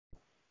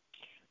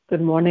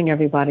Good morning,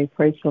 everybody.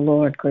 Praise the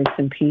Lord. Grace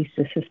and peace.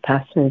 This is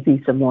Pastor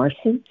Azizah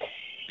Morrison,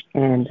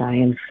 and I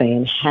am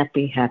saying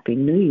happy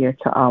New Year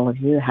to all of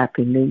you.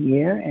 Happy New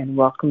Year, and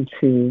welcome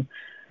to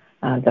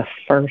the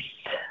first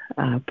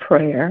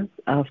prayer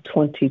of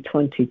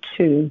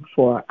 2022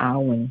 for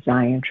our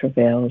Zion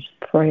Travails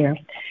prayer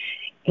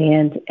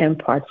and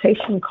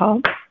impartation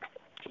call.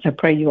 I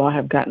pray you all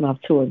have gotten off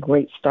to a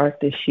great start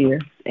this year.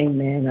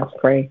 Amen. I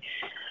pray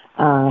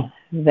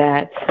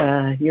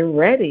that you're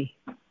ready.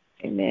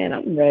 Amen.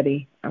 I'm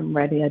ready. I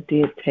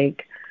did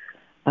take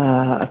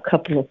a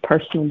couple of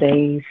personal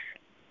days,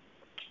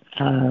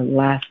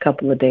 last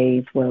couple of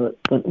days. Well,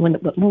 when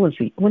did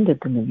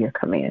the new year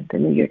come in? The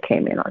new year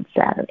came in on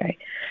Saturday.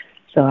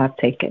 So I've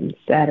taken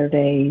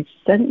Saturday,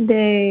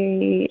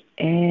 Sunday,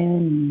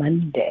 and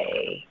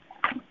Monday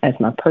as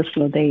my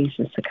personal days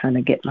just to kind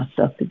of get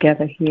myself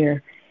together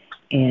here.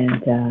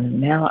 And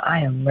now I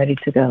am ready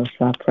to go.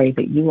 So I pray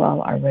that you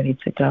all are ready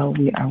to go.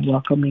 We are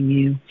welcoming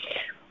you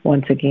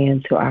once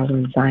again to our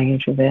Zion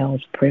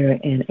Travails prayer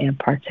and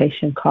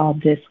impartation call.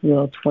 This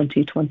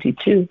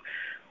 2022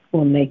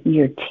 will make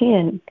year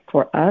 10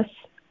 for us.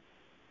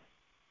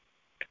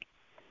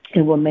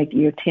 It will make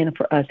year 10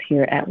 for us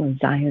here at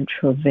Zion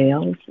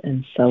Travails.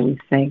 And so we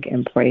thank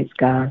and praise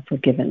God for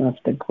giving us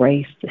the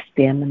grace, the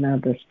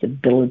stamina, the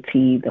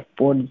stability, the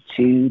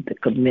fortitude, the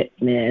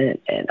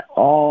commitment, and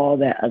all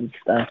that other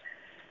stuff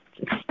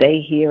to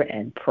stay here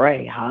and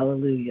pray.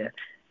 Hallelujah.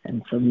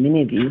 And so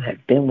many of you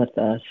have been with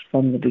us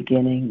from the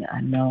beginning.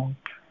 I know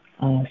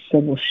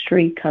Sybil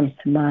Street comes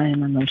to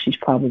mind. I know she's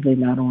probably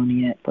not on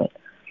yet, but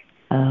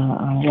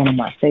one of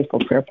my faithful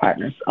prayer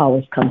partners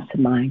always comes to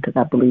mind because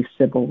I believe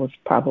Sybil was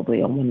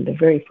probably on one of the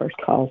very first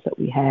calls that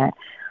we had.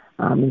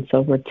 And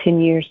so we're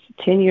 10 years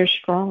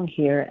strong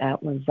here at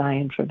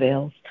Zion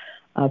Travails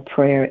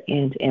prayer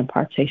and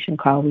impartation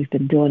call. We've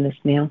been doing this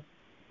now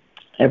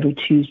every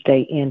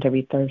Tuesday and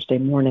every Thursday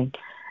morning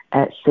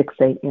at 6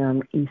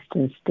 a.m.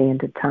 Eastern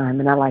Standard Time.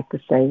 And I like to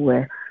say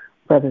where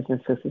brothers and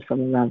sisters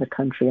from around the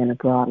country and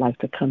abroad like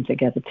to come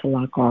together to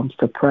lock arms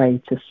to pray,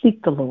 to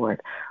seek the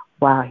Lord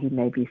while he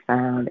may be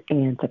found,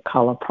 and to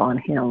call upon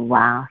him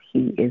while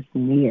he is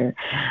near.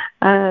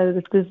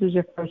 If this is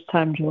your first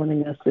time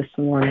joining us this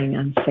morning,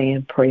 I'm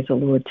saying praise the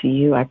Lord to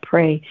you. I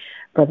pray,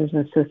 brothers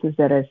and sisters,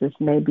 that as this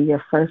may be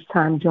your first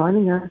time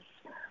joining us,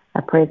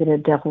 I pray that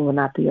it definitely will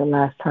not be your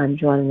last time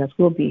joining us.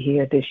 We'll be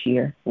here this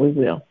year. We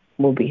will.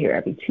 We'll be here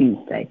every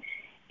Tuesday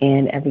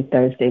and every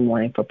Thursday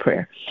morning for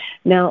prayer.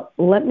 Now,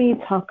 let me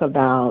talk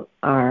about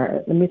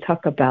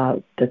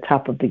the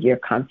top of the year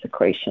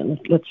consecration.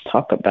 Let's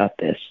talk about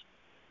this.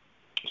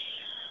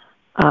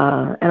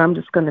 And I'm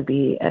just going to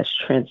be as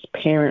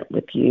transparent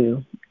with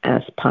you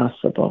as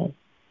possible.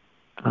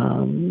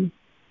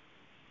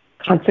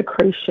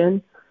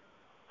 Consecration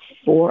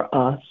for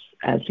us,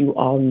 as you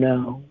all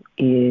know,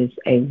 is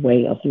a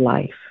way of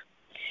life.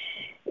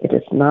 It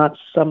is not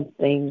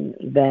something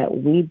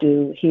that we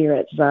do here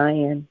at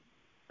Zion.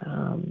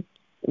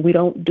 We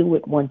don't do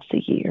it once a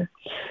year.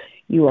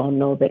 You all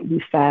know that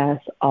we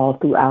fast all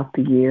throughout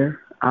the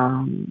year.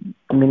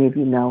 Many of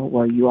you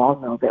know, you all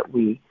know that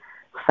we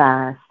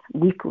fast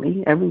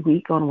weekly. Every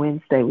week on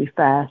Wednesday we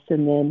fast,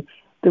 and then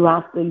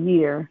throughout the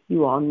year,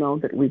 you all know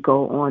that we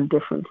go on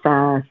different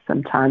fasts.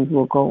 Sometimes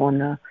we'll go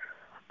on a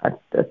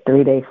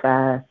 3-day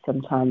fast.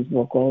 Sometimes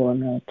we'll go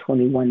on a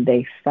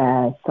 21-day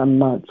fast. Some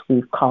months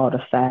we've called a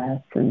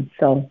fast. And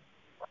so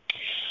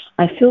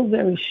I feel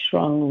very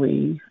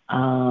strongly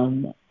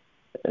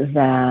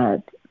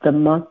that the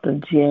month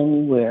of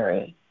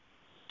January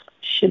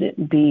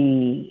shouldn't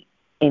be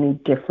any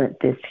different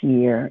this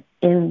year,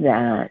 in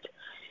that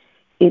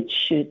the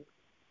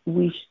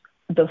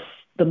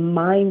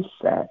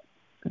mindset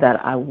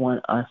that I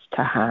want us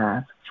to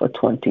have for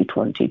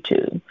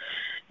 2022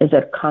 is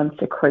that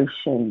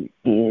consecration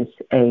is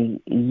a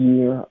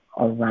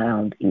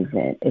year-around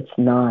event. It's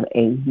not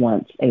a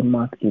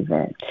once-a-month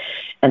event.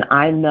 And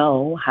I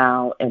know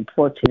how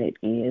important it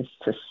is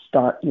to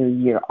start your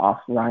year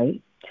off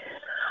right.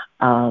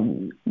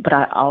 But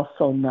I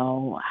also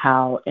know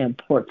how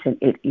important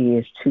it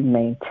is to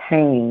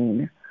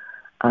maintain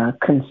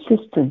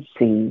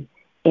consistency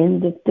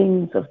in the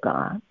things of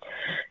God.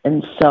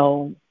 And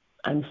so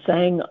I'm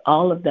saying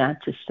all of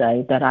that to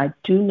say that I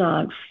do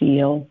not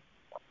feel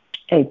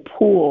a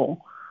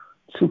pull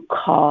to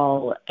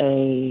call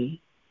a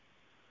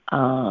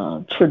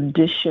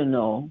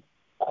traditional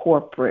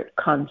corporate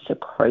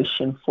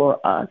consecration for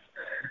us.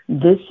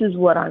 This is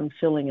what I'm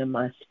feeling in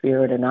my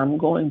spirit, and I'm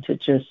going to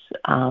just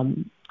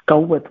go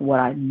with what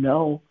I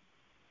know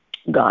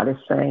God is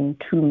saying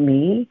to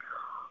me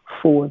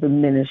for the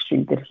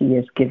ministry that he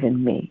has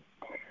given me.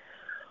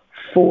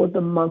 For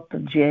the month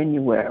of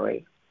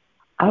January,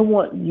 I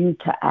want you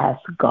to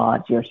ask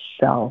God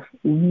yourself,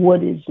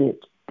 what is it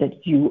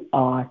that you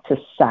are to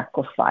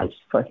sacrifice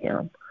for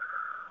him?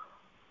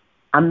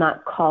 I'm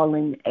not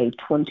calling a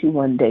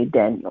 21-day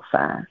Daniel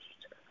fast.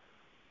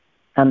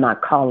 I'm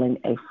not calling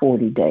a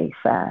 40-day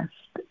fast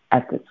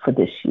for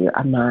this year.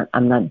 I'm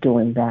not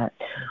doing that.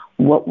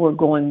 What we're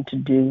going to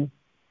do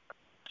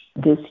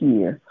this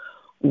year,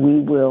 We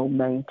will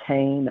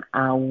maintain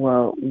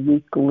our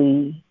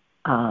weekly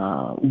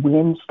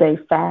Wednesday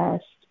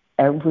fast.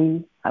 I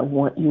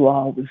want you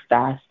all to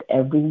fast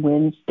every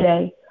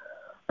Wednesday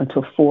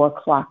until 4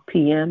 o'clock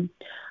p.m.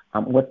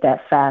 What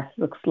that fast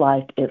looks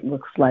like, it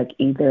looks like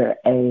either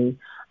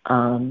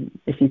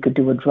if you could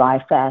do a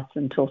dry fast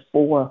until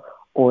 4,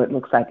 or it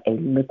looks like a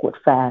liquid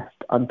fast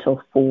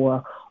until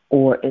 4,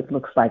 or it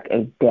looks like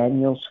a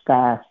Daniel's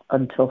fast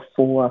until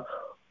 4,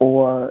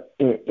 or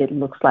it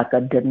looks like a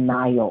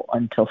denial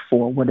until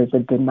 4. What is a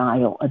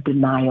denial? A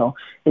denial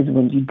is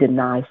when you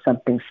deny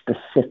something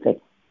specific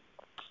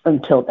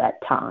until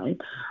that time.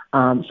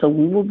 So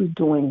we will be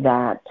doing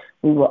that.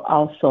 We will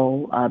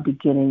also,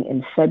 beginning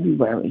in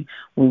February,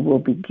 we will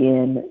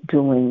begin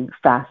doing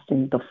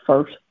fasting the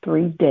first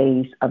 3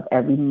 days of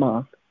every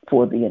month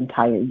for the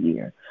entire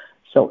year.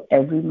 So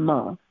every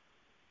month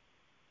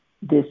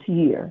this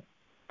year,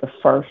 the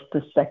first,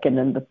 the second,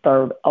 and the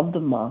third of the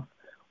month,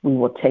 we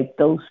will take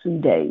those 3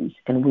 days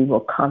and we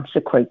will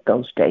consecrate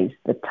those days,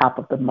 the top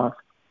of the month,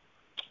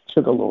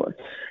 to the Lord.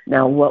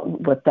 Now,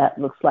 what that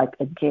looks like,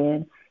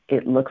 again,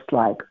 it looks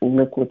like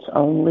liquids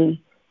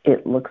only.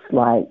 It looks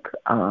like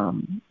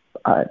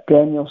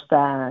Daniel's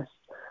fast.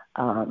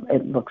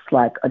 It looks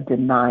like a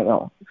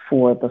denial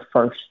for the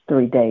first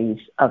 3 days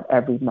of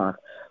every month.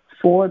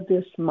 For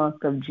this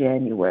month of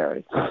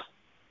January,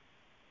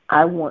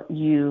 I want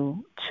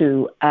you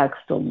to ask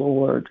the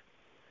Lord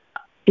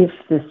if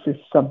this is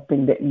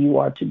something that you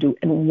are to do,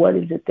 and what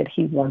is it that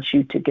he wants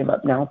you to give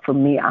up. Now, for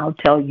me, I'll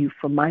tell you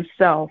for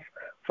myself,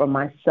 for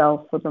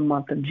the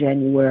month of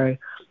January,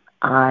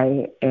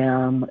 I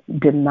am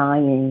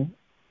denying,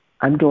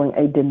 I'm doing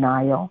a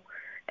denial,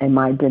 and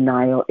my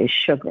denial is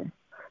sugar.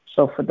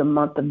 So for the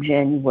month of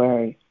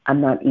January,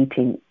 I'm not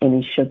eating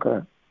any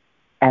sugar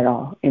at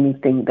all.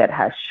 Anything that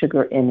has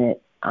sugar in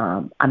it,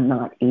 I'm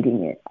not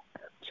eating it.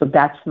 So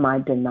that's my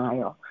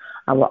denial.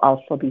 I will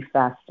also be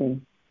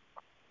fasting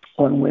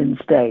on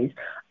Wednesdays.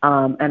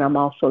 And I'm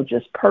also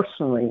just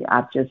personally,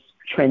 I've just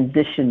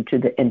transitioned to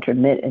the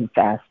intermittent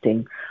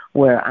fasting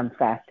where I'm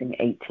fasting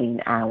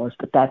 18 hours,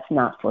 but that's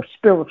not for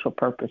spiritual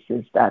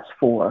purposes. That's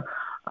for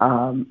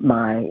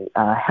my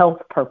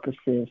health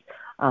purposes,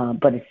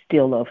 but it's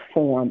still a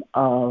form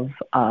of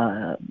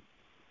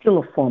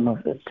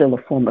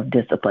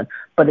discipline,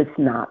 but it's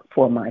not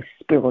for my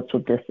spiritual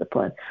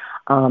discipline.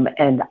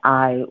 And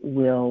I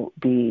will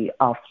be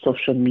off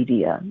social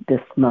media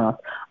this month,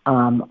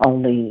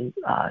 only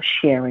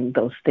sharing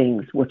those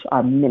things which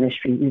are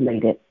ministry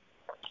related.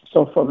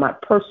 So for my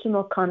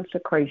personal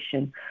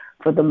consecration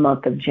for the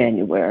month of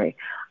January,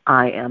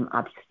 I am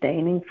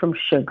abstaining from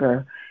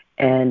sugar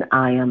and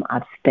I am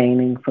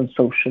abstaining from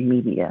social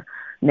media.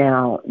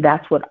 Now,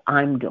 that's what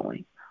I'm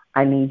doing.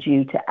 I need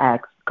you to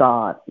ask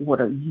God, what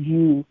are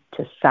you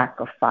to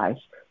sacrifice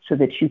so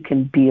that you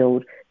can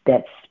build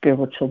that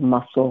spiritual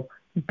muscle,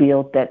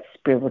 build that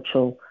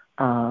spiritual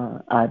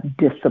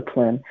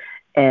discipline,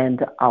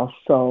 and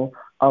also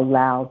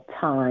allow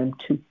time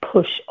to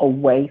push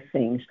away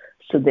things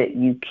so that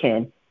you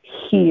can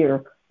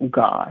hear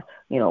God.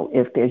 You know,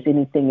 if there's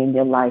anything in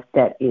your life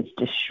that is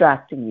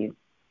distracting you,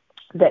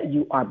 that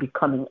you are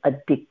becoming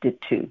addicted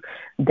to,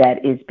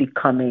 that is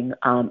becoming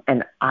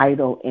an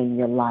idol in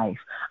your life,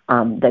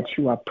 that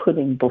you are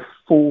putting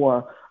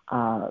before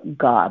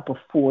God,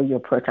 before your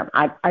prayer time.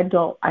 I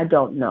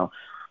don't know.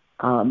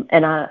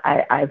 And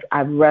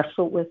I've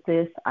wrestled with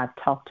this. I've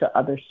talked to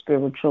other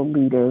spiritual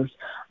leaders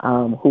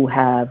who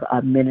have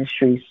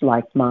ministries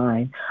like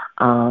mine,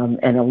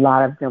 and a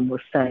lot of them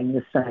were saying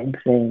the same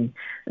thing,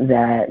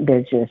 that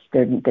they're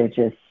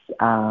just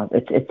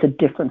it's a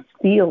different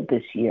field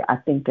this year. I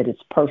think that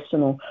it's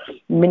personal.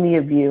 Many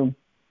of you,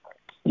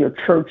 your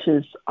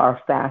churches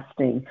are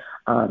fasting,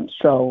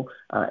 so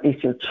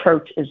if your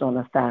church is on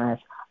a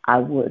fast, I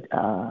would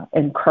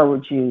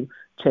encourage you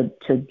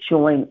to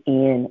join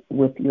in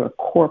with your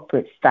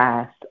corporate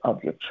fast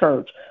of your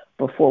church.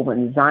 Before,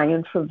 when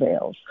Zion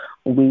travails,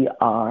 we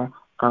are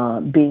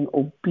being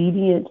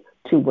obedient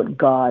to what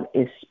God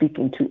is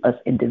speaking to us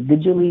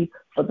individually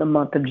for the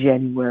month of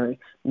January.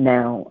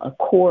 Now, of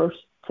course,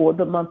 for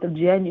the month of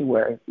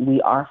January, we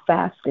are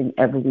fasting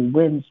every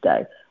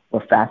Wednesday.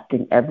 We're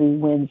fasting every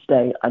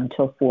Wednesday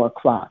until 4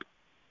 o'clock.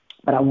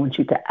 But I want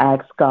you to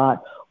ask God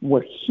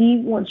what he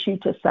wants you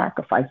to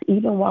sacrifice.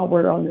 Even while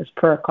we're on this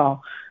prayer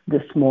call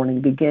this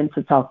morning, begin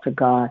to talk to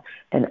God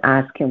and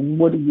ask him,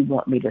 what do you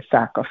want me to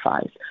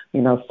sacrifice?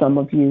 You know, some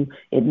of you,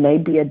 it may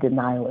be a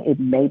denial. It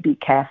may be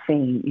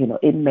caffeine. You know,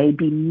 it may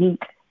be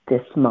meat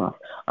this month.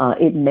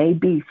 It may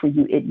be for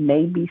you, it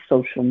may be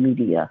social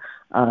media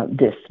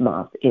this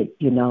month. It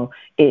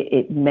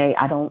may,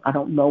 I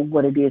don't know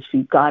what it is for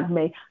you. God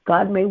may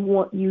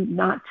want you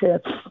not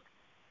to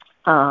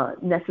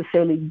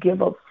necessarily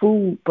give up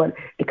food, but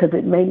because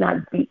it may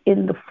not be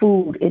in the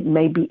food, it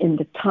may be in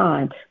the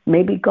time.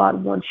 Maybe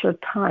God wants your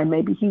time.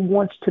 Maybe he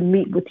wants to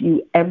meet with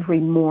you every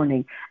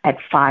morning at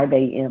 5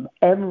 a.m.,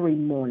 every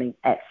morning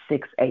at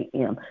 6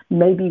 a.m.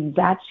 Maybe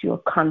that's your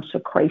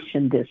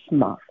consecration this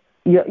month.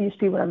 You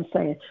see what I'm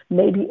saying?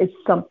 Maybe it's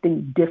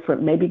something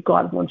different. Maybe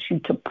God wants you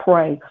to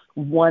pray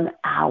 1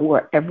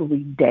 hour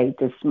every day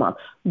this month.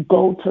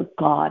 Go to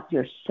God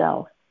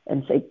yourself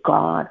and say,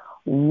 God,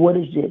 what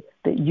is it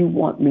that you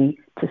want me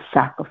to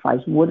sacrifice?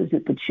 What is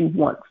it that you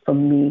want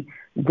from me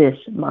this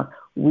month?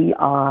 We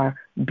are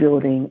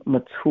building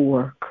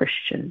mature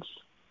Christians.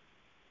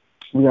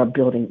 We are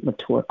building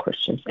mature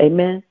Christians.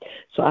 Amen.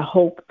 So I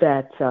hope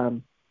that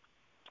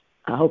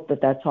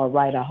that's all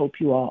right. I hope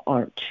you all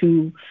aren't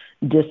too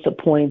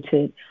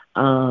disappointed,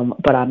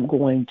 but I'm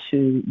going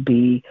to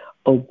be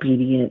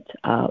obedient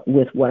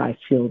with what I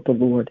feel the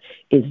Lord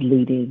is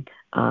leading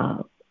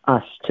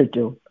us to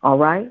do. All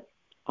right?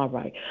 All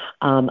right.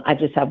 I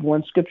just have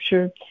one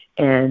scripture,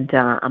 and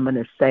I'm going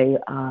to say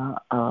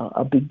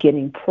a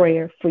beginning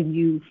prayer for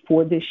you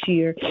for this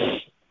year,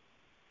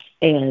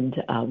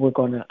 and I'm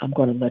going to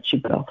let you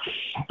go.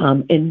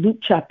 In Luke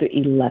chapter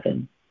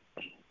 11,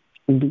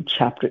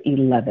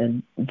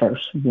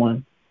 verse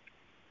 1.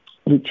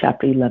 Luke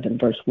chapter 11,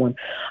 verse 1.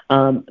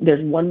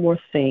 There's one more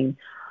thing.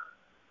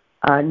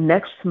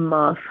 Next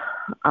month,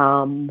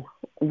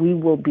 we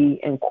will be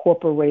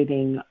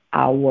incorporating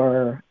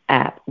our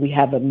app. We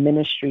have a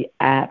ministry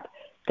app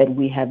that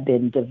we have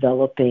been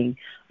developing,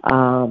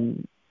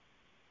 and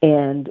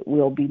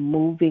we'll be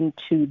moving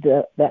to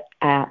the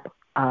app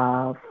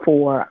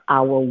for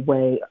our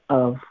way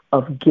of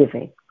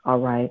giving. All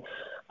right.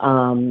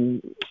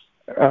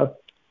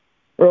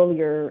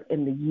 Earlier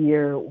in the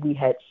year, we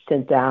had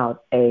sent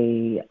out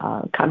a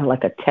kind of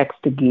like a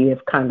text to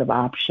give kind of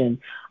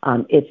option.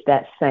 It's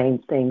that same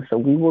thing. So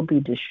we will be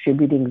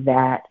distributing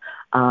that.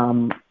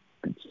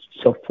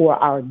 So for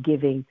our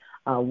giving,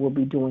 we'll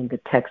be doing the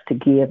text to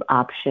give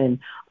option.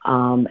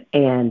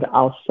 And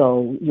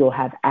also you'll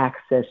have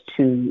access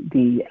to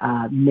the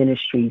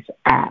ministries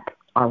app.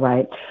 All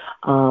right.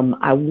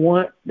 I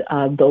want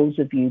those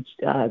of you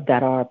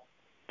that are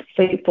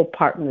faithful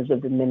partners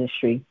of the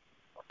ministry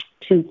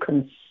to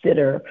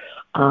consider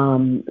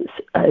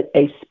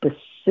a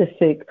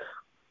specific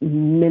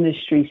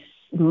ministry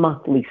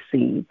monthly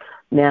seed.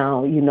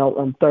 Now,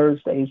 on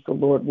Thursdays, the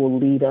Lord will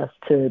lead us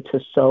to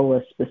sow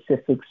a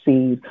specific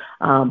seed.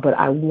 But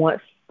I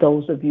want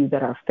those of you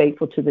that are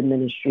faithful to the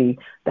ministry,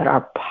 that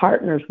are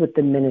partners with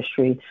the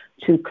ministry,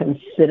 to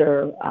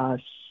consider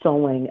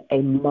sowing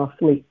a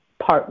monthly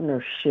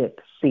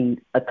partnership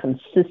seed, a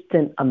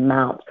consistent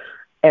amount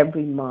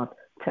every month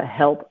to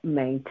help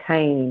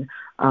maintain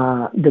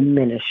the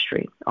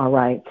ministry, all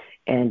right?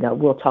 And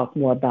we'll talk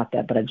more about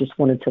that, but I just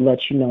wanted to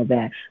let you know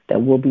that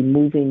we'll be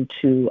moving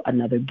to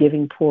another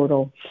giving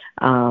portal,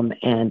 and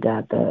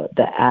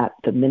the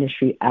app, the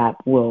ministry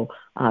app, will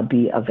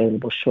be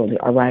available shortly,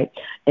 all right?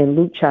 In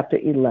Luke chapter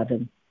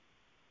 11,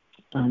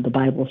 the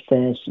Bible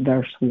says,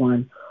 verse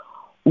 1,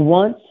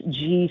 once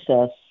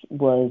Jesus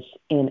was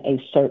in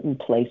a certain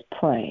place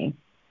praying.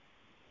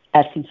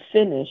 As he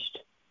finished,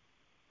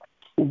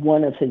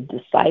 one of his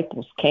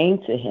disciples came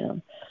to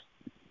him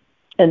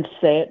and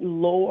said,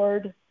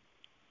 Lord,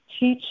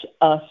 teach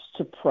us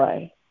to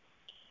pray,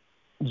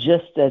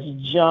 just as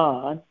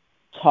John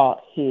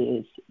taught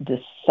his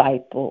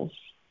disciples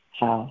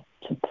how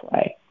to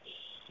pray.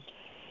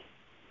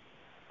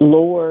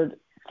 Lord,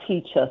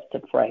 teach us to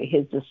pray.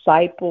 His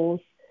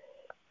disciples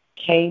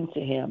came to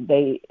him.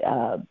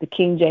 The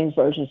King James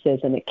Version says,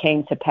 and it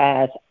came to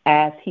pass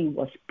as he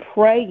was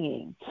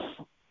praying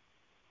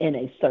in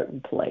a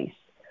certain place,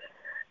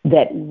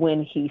 that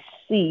when he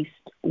ceased,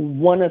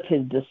 one of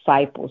his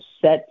disciples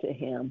said to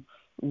him,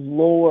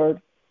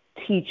 Lord,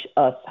 teach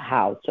us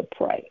how to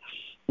pray.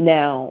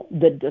 Now,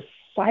 the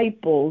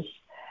disciples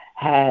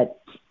had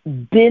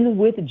been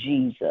with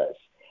Jesus,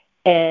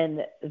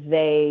 and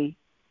they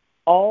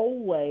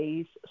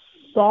always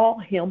saw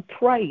him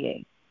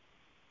praying.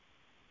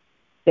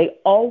 They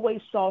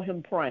always saw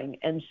him praying.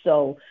 And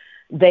so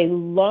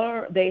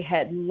they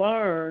had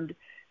learned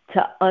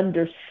to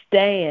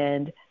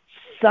understand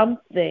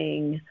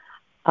something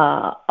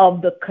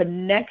of the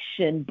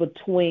connection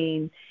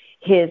between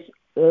his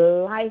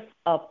life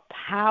of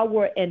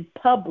power in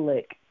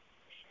public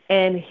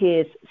and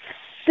his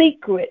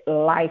secret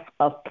life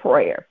of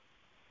prayer.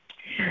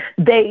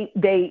 They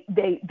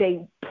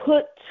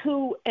put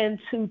two and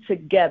two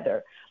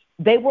together.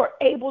 They were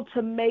able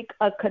to make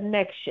a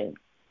connection.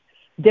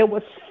 There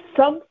was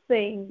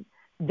something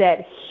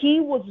that he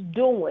was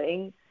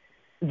doing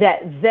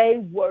that they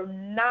were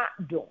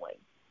not doing.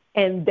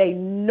 And they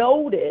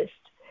noticed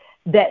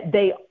that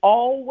they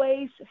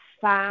always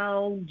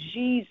found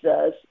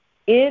Jesus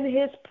in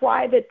his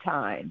private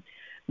time.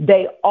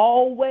 They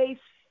always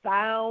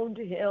found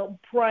him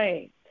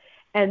praying.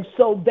 And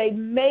so they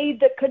made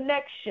the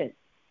connection,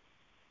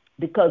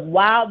 because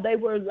while they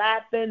were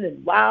laughing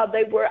and while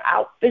they were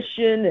out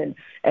fishing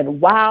and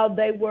while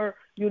they were,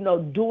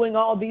 doing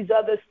all these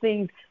other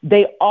things,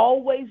 they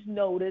always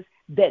noticed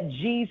that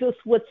Jesus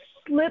would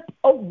slip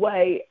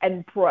away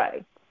and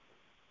pray.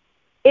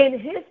 In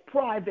his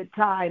private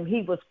time,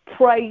 he was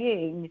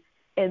praying.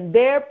 In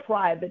their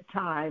private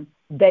time,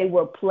 they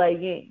were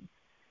playing.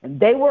 And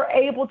they were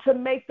able to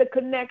make the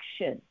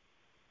connection.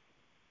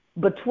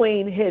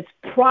 between his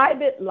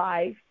private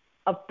life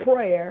of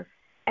prayer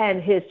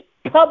and his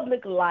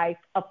public life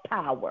of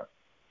power.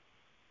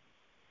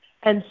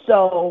 And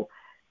so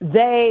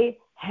they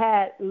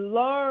had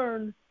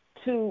learned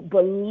to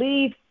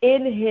believe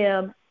in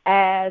him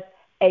as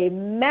a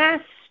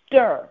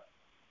master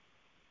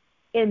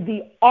in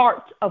the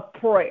art of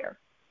prayer.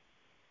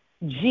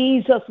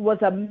 Jesus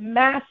was a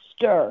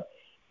master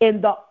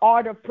in the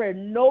art of prayer.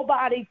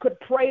 Nobody could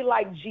pray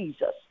like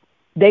Jesus.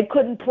 They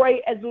couldn't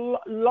pray as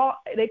long.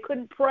 They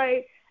couldn't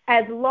pray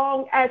as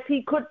long as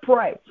he could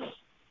pray.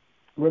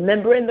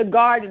 Remember in the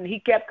garden, he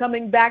kept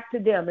coming back to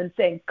them and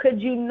saying,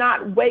 "Could you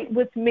not wait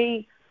with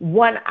me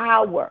 1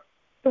 hour?"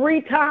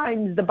 3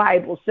 times the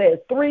Bible says.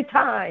 3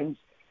 times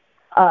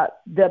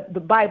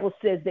the Bible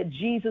says that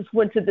Jesus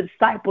went to the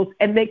disciples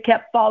and they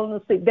kept falling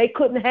asleep. They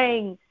couldn't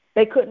hang.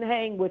 They couldn't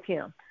hang with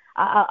him.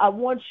 I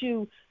want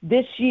you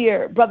this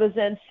year, brothers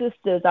and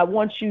sisters, I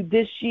want you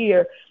this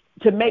year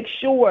to make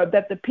sure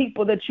that the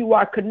people that you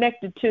are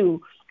connected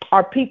to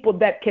are people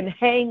that can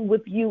hang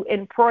with you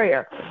in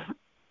prayer,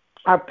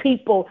 are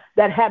people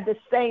that have the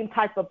same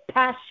type of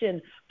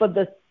passion for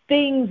the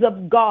things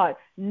of God,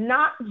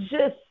 not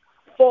just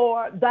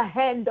for the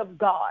hand of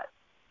God.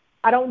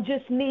 I don't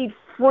just need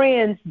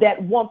friends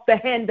that want the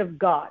hand of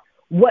God,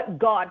 what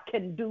God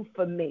can do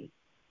for me.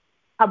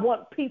 I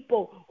want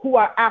people who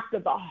are after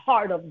the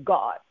heart of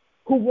God,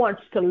 who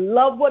wants to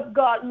love what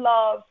God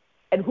loves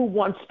and who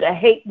wants to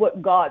hate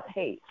what God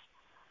hates.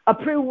 A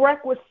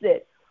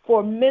prerequisite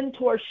for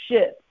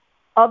mentorship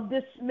of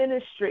this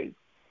ministry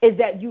is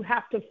that you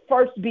have to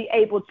first be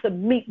able to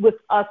meet with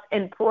us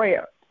in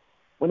prayer.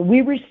 When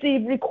we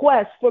receive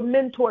requests for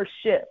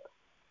mentorship,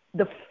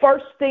 the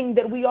first thing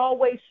that we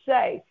always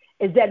say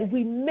is that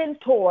we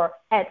mentor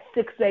at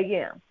 6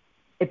 a.m.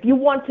 If you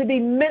want to be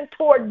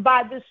mentored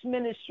by this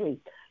ministry,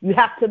 you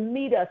have to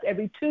meet us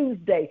every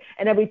Tuesday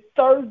and every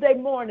Thursday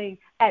morning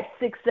at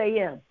 6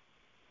 a.m.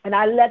 And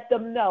I let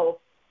them know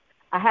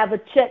I have a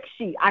check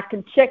sheet. I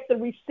can check the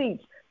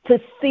receipts to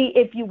see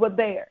if you were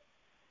there.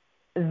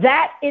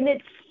 That in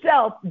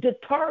itself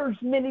deters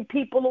many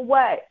people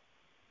away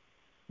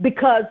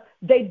because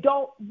they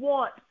don't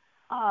want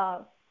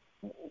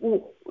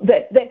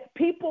that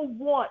people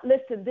want,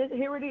 listen,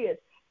 here it is.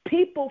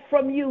 People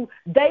from you,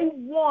 they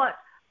want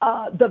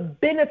the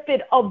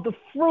benefit of the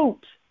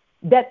fruit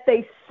that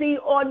they see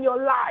on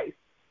your life,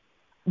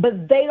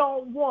 but they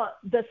don't want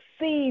the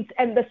seeds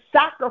and the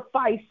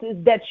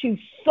sacrifices that you've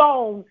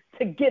sown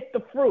to get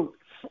the fruit.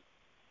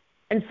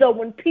 And so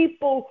when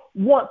people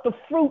want the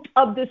fruit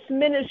of this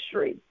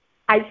ministry,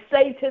 I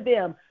say to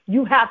them,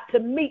 you have to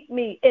meet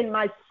me in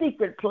my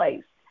secret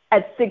place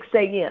at 6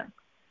 a.m.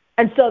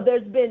 And so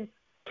there's been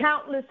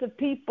countless of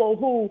people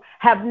who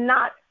have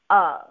not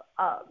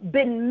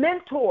been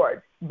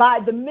mentored by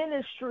the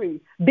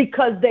ministry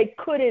because they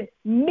couldn't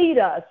meet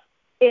us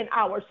in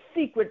our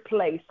secret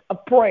place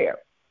of prayer.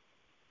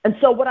 And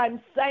so what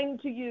I'm saying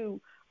to you,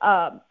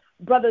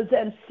 brothers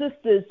and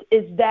sisters,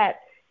 is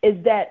that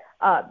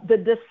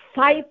the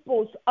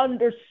disciples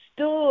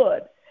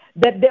understood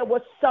that there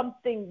was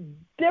something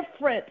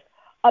different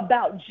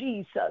about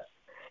Jesus.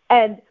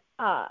 And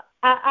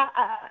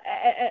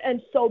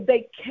and so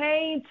they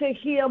came to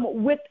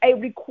him with a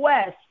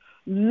request,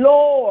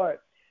 Lord,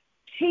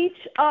 teach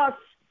us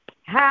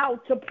how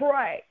to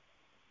pray.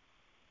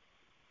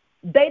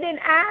 They didn't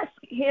ask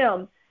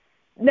him.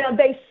 Now,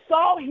 they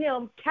saw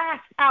him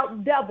cast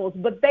out devils,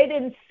 but they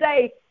didn't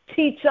say,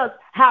 teach us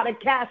how to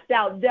cast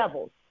out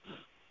devils.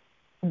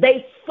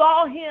 They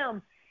saw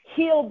him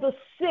heal the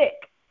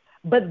sick,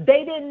 but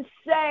they didn't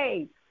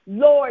say,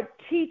 Lord,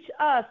 teach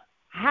us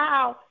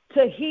how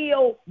to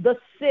heal the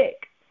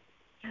sick.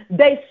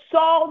 They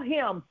saw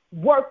him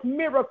work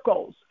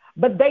miracles,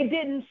 but they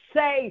didn't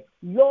say,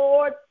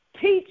 Lord,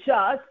 teach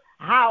us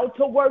how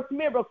to work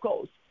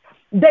miracles.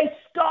 They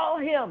saw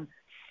him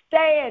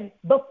stand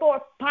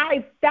before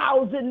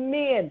 5,000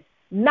 men,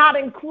 not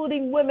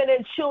including women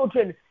and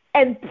children,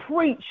 and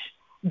preach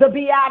the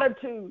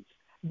Beatitudes.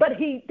 But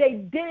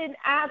they didn't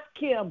ask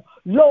him,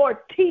 Lord,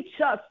 teach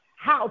us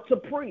how to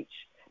preach.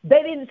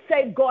 They didn't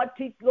say,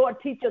 Lord,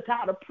 teach us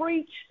how to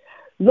preach.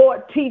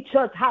 Lord, teach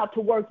us how to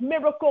work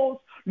miracles.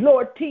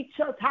 Lord, teach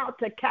us how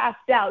to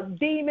cast out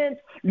demons.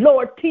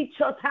 Lord,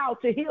 teach us how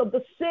to heal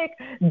the sick.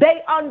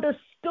 They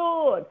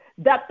understood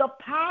that the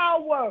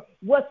power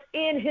was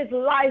in his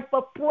life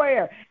of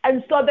prayer.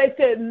 And so they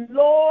said,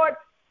 Lord,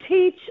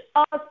 teach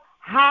us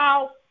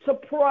how to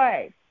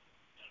pray.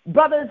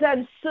 Brothers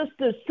and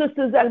sisters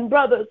and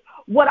brothers,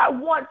 what I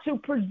want to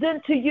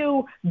present to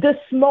you this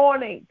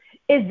morning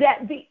is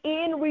that the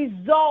end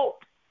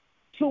result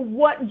to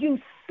what you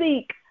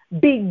seek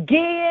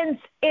begins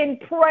in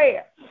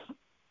prayer.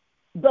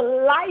 The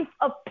life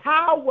of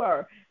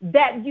power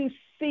that you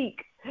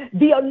seek,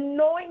 the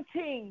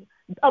anointing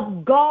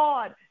of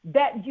God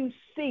that you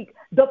seek,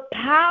 the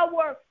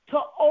power to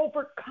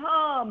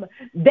overcome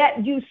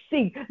that you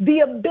seek, the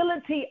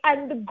ability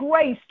and the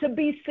grace to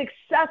be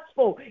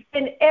successful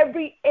in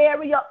every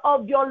area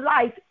of your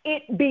life,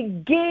 it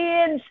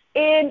begins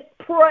in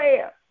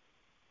prayer.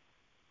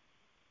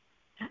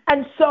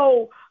 And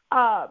so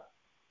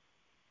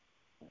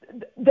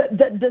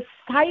the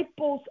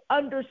disciples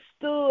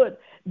understood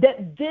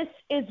that this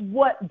is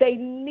what they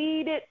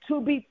needed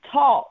to be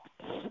taught.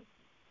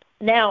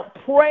 Now,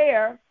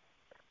 prayer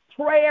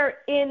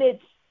in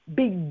its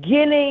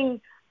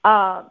beginning,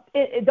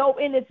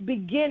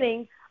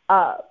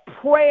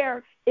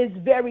 prayer is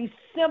very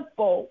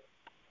simple,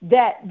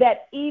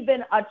 that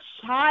even a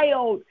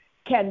child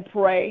can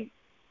pray.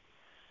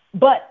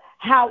 But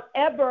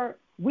however,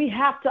 we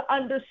have to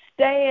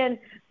understand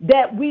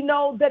that we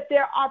know that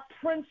there are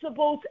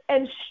principles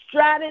and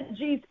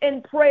strategies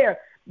in prayer.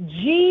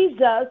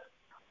 Jesus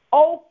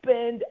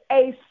opened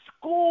a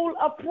school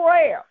of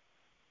prayer.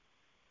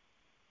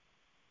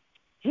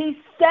 He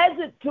says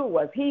it to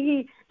us.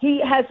 He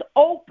has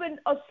opened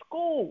a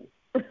school.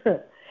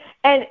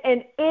 and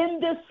in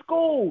this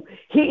school,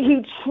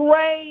 he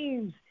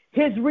trains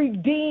his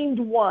redeemed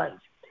ones.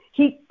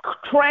 He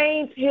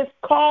trains his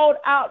called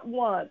out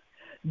ones.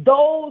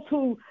 Those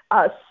who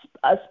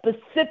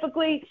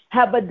specifically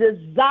have a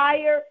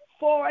desire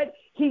for it.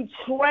 He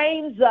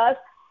trains us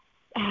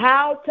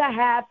how to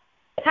have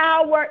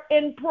power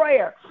in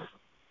prayer.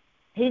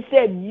 He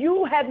said,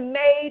 you have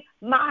made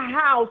my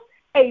house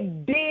a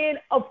den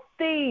of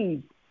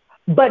thieves,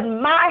 but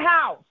my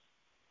house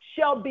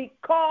shall be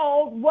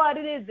called, what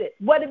is it?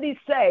 What did he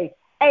say?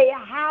 A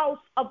house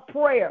of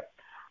prayer.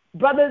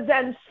 Brothers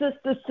and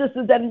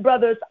sisters and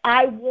brothers,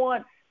 I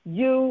want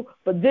you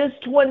for this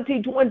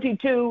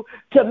 2022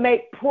 to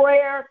make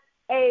prayer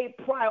a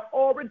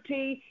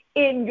priority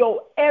in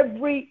your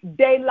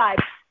everyday life.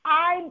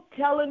 I'm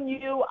telling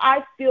you,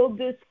 I feel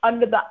this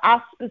under the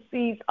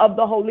auspices of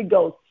the Holy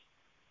Ghost.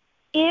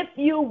 If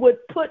you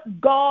would put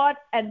God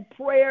and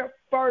prayer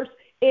first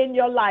in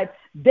your life,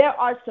 there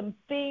are some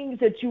things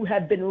that you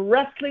have been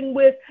wrestling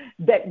with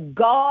that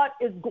God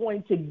is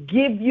going to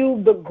give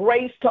you the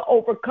grace to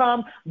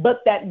overcome,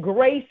 but that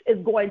grace is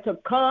going to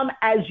come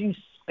as you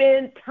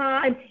spend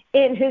time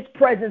in his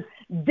presence.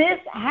 This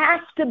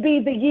has to be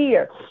the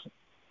year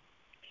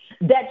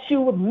that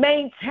you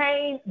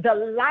maintain the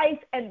life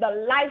and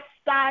the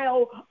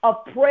lifestyle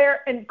of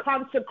prayer and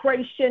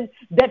consecration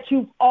that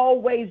you've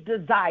always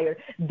desired.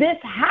 This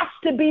has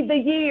to be the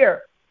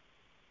year.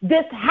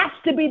 This has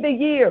to be the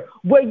year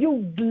where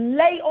you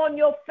lay on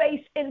your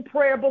face in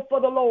prayer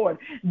before the Lord.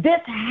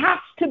 This has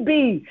to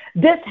be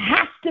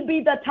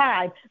the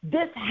time.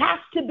 This has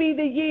to be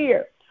the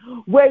year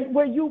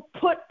where you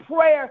put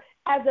prayer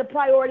as a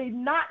priority,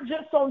 not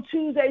just on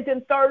Tuesdays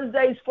and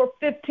Thursdays for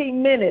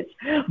 15 minutes,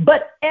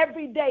 but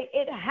every day.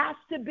 It has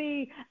to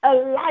be a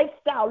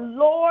lifestyle.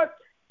 Lord,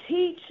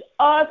 teach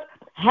us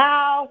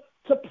how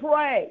to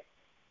pray.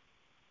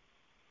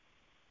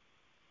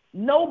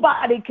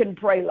 Nobody can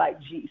pray like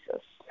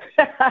Jesus.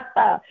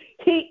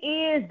 He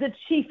is the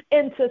chief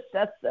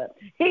intercessor.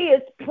 He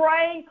is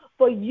praying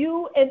for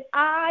you and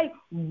I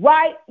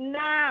right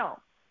now.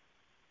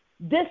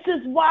 This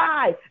is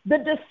why the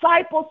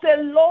disciples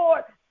said,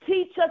 Lord,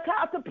 teach us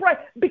how to pray,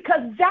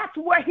 because that's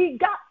where he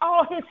got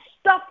all his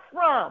stuff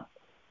from.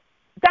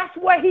 That's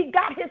where he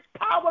got his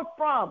power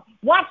from.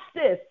 Watch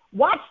this.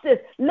 Watch this.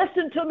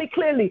 Listen to me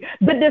clearly.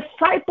 The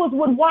disciples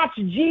would watch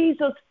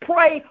Jesus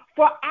pray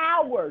for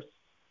hours,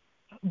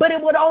 but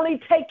it would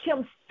only take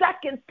him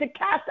seconds to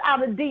cast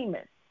out a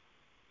demon.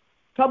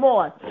 Come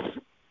on.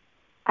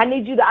 I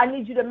need you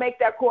to make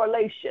that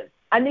correlation.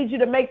 I need you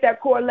to make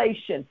that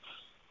correlation.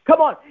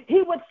 Come on.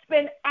 He would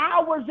spend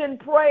hours in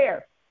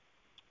prayer,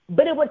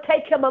 but it would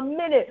take him a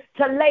minute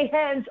to lay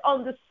hands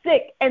on the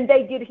sick and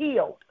they get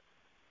healed.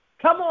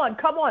 Come on.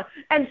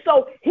 And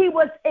so he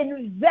was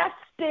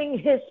investing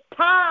his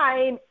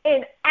time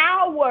in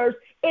hours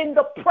in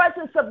the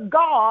presence of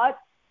God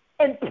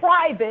in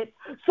private,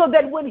 so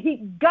that when he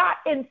got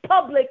in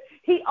public,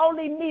 he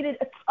only needed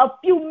a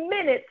few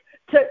minutes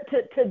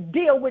to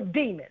deal with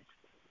demons.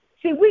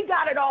 See, we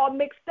got it all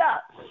mixed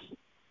up.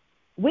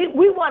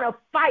 We want to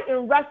fight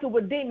and wrestle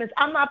with demons.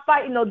 I'm not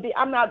fighting no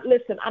I'm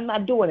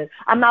not doing it.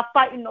 I'm not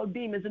fighting no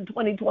demons in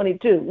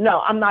 2022. No,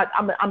 I'm not.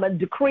 I'm going to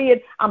decree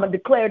it. I'm going to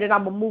declare it, and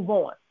I'm going to move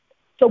on.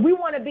 So we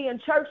want to be in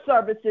church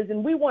services,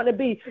 and we want to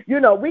be,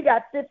 we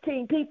got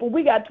 15 people,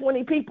 we got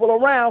 20 people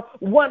around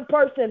one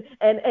person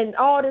and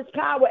all this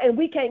power, and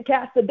we can't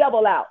cast the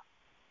devil out.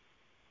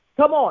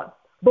 Come on.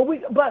 But we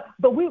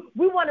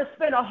want to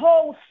spend a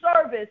whole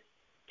service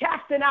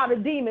casting out a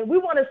demon. We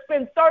want to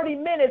spend 30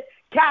 minutes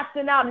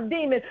casting out a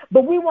demon,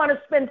 but we want to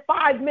spend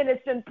 5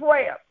 minutes in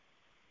prayer.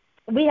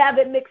 We have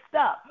it mixed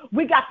up.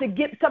 We got to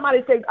get somebody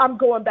to say, I'm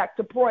going back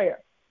to prayer.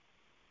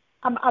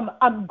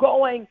 I'm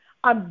going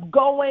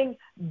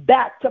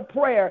back to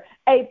prayer.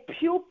 A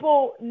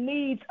pupil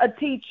needs a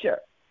teacher.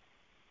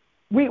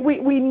 We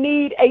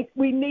need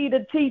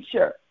a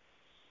teacher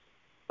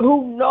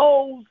who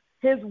knows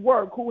his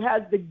work, who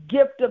has the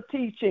gift of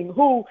teaching,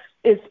 who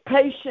is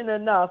patient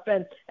enough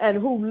and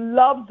who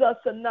loves us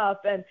enough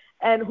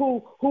and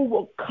who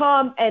will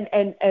come and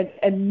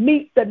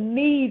meet the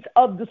needs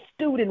of the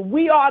student.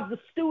 We are the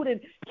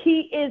student.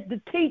 He is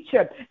the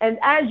teacher. And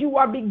as you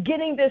are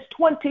beginning this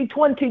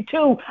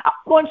 2022, I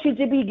want you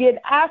to begin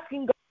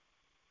asking God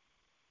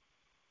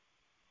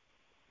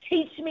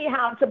Teach me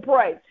how to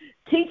pray.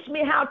 Teach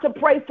me how to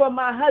pray for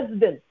my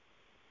husband.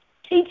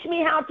 Teach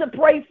me how to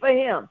pray for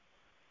him.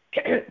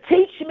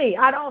 Teach me.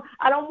 I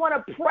don't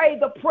want to pray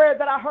the prayer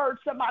that I heard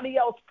somebody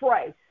else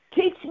pray.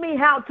 Teach me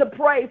how to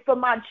pray for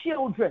my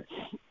children.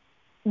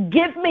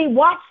 Give me,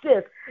 watch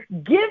this,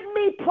 give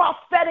me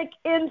prophetic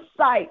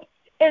insight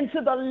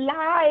into the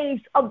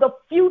lives of the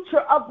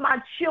future of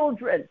my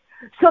children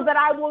so that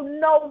I will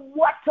know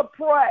what to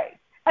pray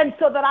and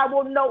so that I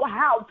will know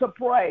how to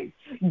pray.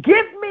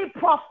 Give me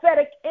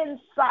prophetic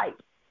insight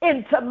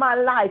into my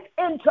life,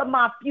 into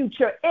my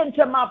future,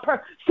 into my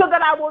prayer, so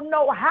that I will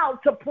know how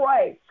to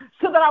pray,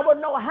 so that I will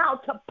know how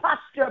to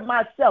posture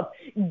myself.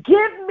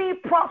 Give me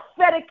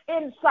prophetic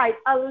insight.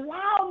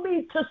 Allow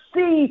me to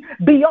see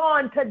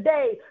beyond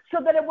today,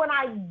 so that when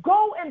I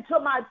go into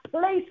my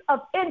place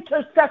of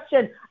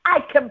intercession,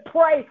 I can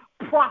pray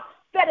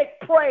prophetic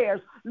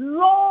prayers.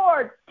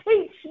 Lord,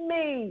 teach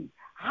me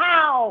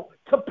how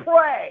to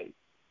pray.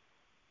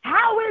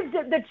 How is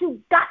it that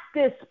you got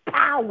this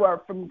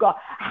power from God?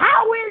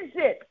 How is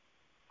it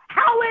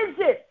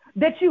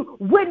that you,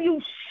 when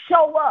you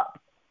show up,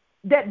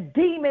 that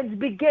demons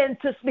begin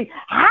to speak?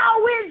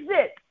 How is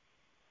it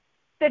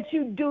that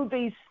you do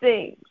these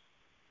things?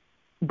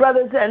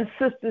 Brothers and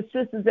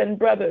sisters and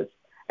brothers,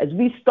 as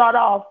we start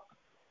off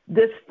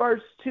this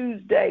first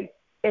Tuesday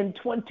in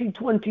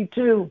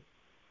 2022,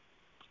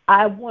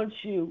 I want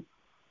you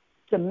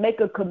to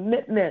make a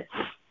commitment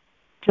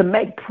to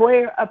make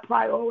prayer a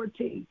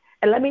priority.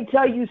 And let me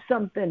tell you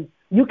something.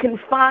 You can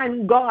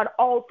find God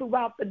all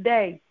throughout the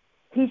day.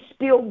 He's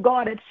still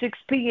God at 6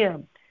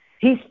 p.m.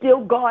 He's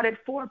still God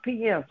at 4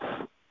 p.m.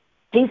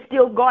 He's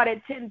still God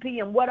at 10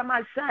 p.m. What am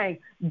I saying?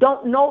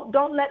 Don't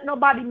let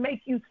nobody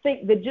make you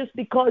think that just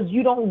because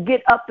you don't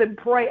get up and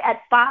pray at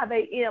 5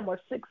 a.m.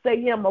 or 6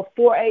 a.m. or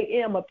 4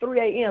 a.m. or 3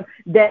 a.m.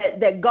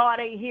 that God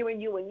ain't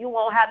hearing you and you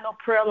won't have no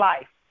prayer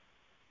life.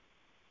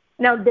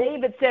 Now,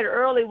 David said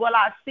early, "Well,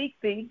 I seek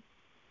thee."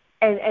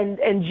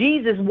 And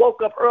Jesus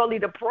woke up early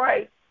to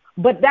pray.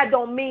 But that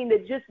don't mean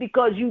that just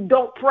because you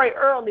don't pray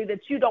early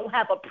that you don't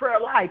have a prayer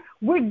life.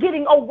 We're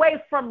getting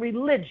away from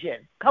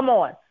religion. Come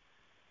on.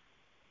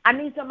 I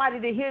need somebody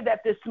to hear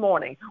that this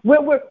morning.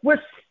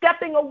 We're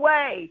stepping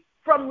away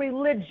from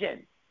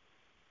religion,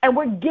 and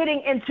we're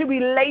getting into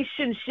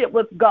relationship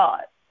with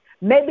God.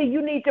 Maybe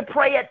you need to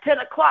pray at 10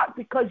 o'clock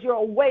because you're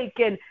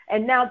awake and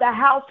now the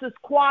house is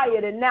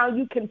quiet and now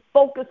you can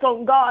focus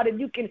on God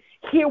and you can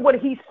hear what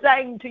he's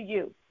saying to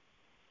you.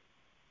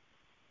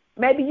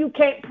 Maybe you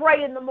can't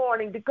pray in the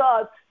morning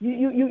because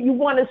you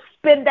want to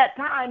spend that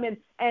time and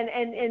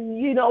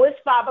you know it's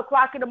 5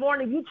 o'clock in the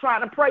morning. You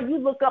trying to pray. You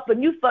look up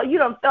and you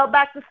done fell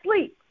back to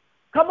sleep.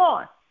 Come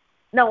on.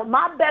 No,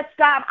 my best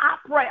time I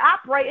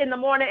pray in the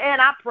morning and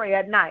I pray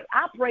at night.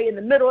 I pray in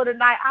the middle of the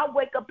night. I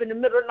wake up in the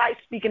middle of the night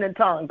speaking in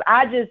tongues.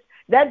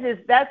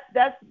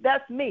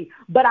 That's me.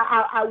 But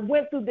I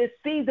went through this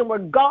season where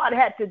God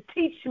had to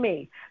teach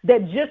me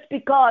that just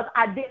because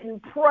I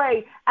didn't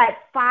pray at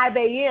 5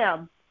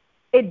 a.m.,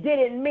 it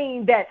didn't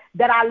mean that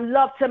I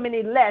loved him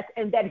any less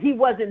and that he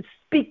wasn't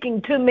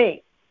speaking to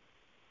me.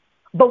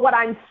 But what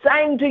I'm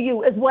saying to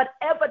you is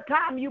whatever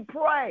time you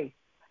pray,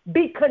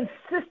 be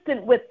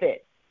consistent with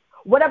it.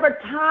 Whatever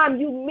time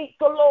you meet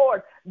the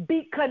Lord,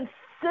 be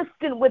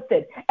consistent with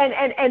it.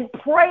 And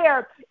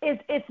prayer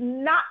it's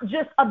not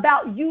just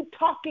about you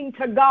talking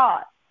to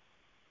God,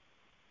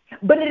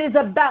 but it is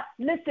about,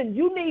 listen,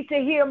 you need to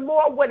hear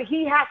more what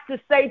he has to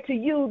say to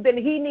you than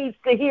he needs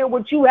to hear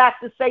what you have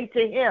to say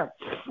to him.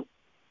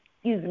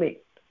 Excuse me.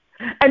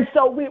 And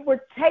so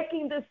we're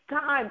taking this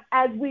time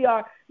as we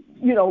are,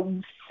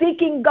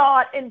 seeking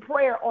God in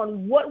prayer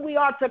on what we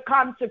are to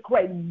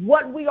consecrate,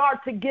 what we are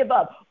to give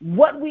up,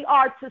 what we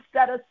are to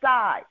set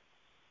aside.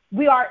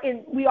 We are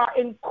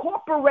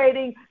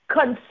incorporating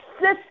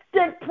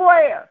consistent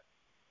prayer.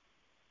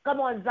 Come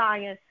on,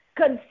 Zion.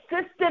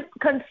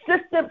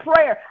 Consistent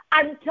prayer.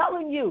 I'm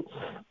telling you,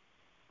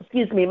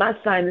 excuse me, my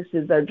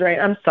sinuses are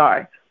drained. I'm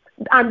sorry.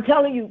 I'm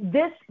telling you,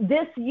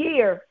 this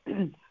year,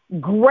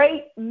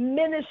 great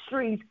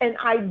ministries and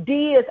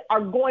ideas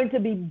are going to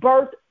be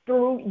birthed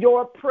through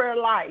your prayer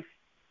life.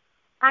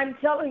 I'm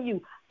telling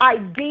you,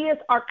 ideas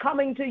are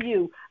coming to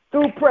you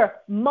through prayer.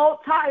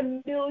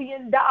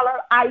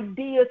 Multi-million-dollar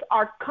ideas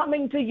are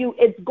coming to you.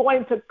 It's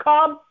going to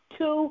come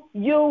to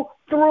you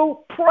through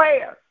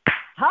prayer.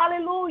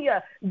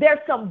 Hallelujah. There's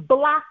some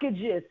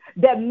blockages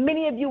that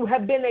many of you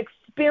have been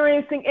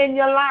experiencing in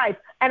your life,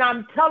 and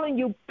I'm telling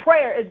you,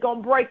 prayer is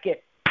going to break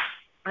it.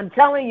 I'm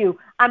telling you,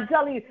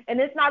 and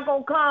it's not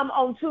going to come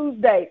on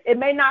Tuesday. It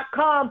may not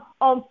come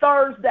on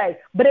Thursday,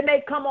 but it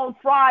may come on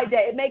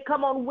Friday. It may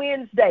come on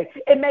Wednesday.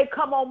 It may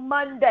come on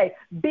Monday.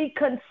 Be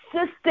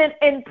consistent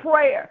in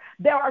prayer.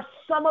 There are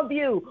some of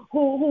you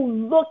who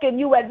look and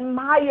you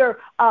admire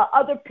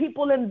other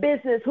people in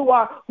business who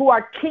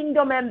are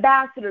kingdom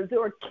ambassadors, who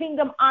are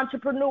kingdom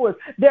entrepreneurs.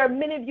 There are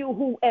many of you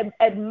who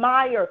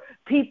admire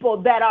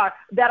people that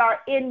are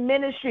in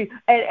ministry,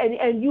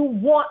 and you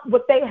want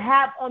what they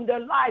have on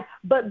their life.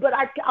 But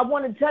I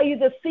want to tell you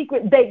the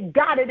secret. They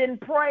got it in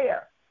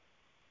prayer.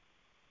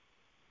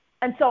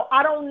 And so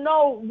I don't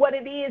know what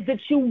it is that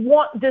you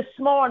want this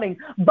morning,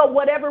 but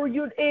whatever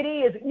it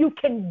is, you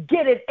can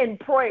get it in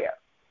prayer.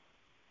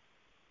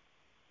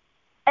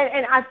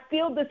 And I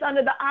feel this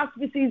under the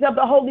auspices of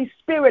the Holy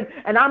Spirit,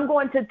 and I'm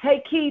going to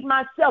take heed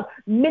myself.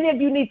 Many of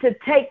you need to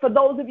take, for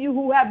those of you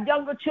who have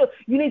younger children,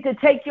 you need to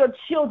take your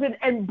children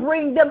and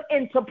bring them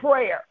into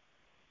prayer.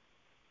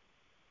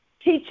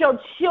 Teach your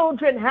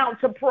children how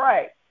to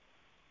pray.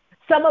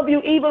 Some of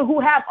you even who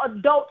have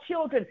adult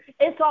children,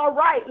 it's all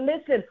right.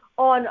 Listen,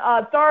 on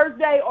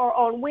Thursday or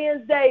on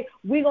Wednesday,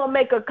 we're going to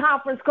make a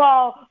conference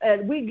call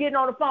and we get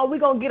on the phone. We're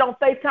going to get on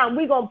FaceTime.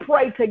 We're going to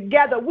pray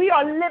together. We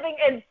are living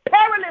in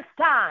perilous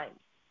times.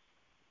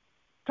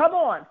 Come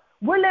on.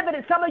 We're living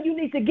in, some of you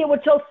need to get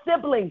with your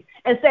siblings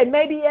and say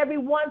maybe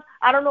once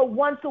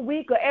a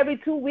week or every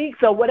 2 weeks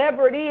or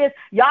whatever it is,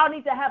 y'all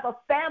need to have a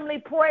family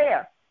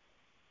prayer.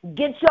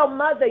 Get your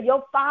mother,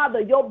 your father,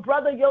 your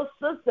brother, your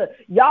sister.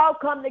 Y'all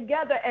come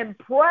together and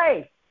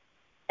pray.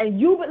 And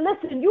you've been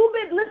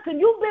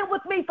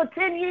with me for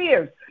 10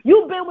 years.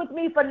 You've been with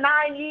me for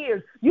 9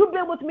 years. You've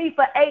been with me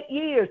for 8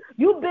 years.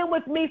 You've been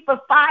with me for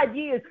 5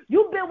 years.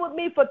 You've been with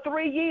me for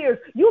 3 years.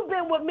 You've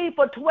been with me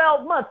for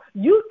 12 months.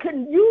 You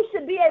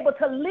should be able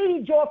to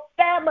lead your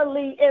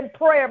family in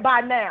prayer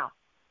by now.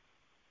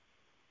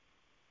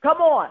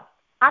 Come on.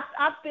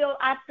 I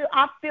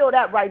feel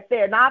that right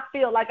there. And I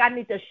feel like I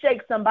need to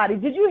shake somebody.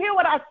 Did you hear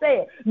what I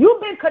said? You've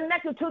been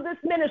connected to this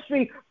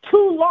ministry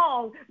too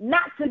long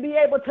not to be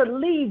able to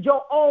lead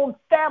your own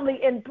family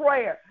in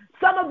prayer.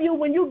 Some of you,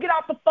 when you get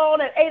off the phone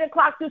at 8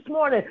 o'clock this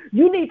morning,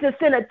 you need to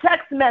send a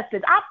text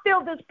message. I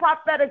feel this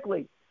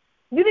prophetically.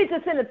 You need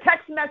to send a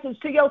text message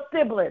to your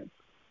siblings.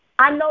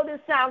 I know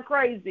this sounds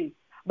crazy,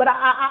 but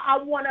I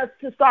want us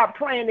to start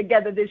praying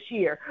together this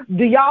year.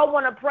 Do y'all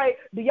want to pray?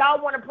 Do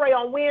y'all want to pray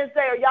on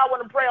Wednesday or y'all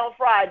want to pray on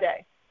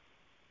Friday?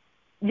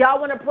 Y'all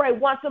want to pray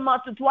once a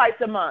month or twice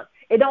a month?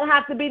 It don't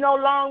have to be no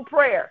long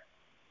prayer.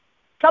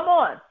 Come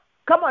on.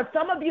 Come on.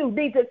 Some of you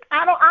need to,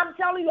 I'm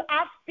telling you,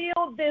 I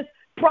feel this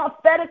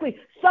prophetically.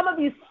 Some of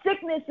you,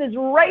 sickness is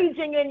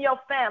raging in your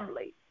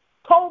family.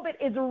 COVID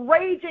is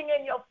raging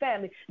in your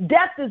family.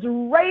 Death is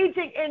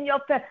raging in your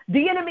family.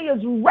 The enemy is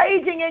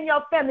raging in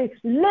your family.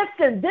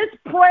 Listen, this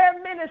prayer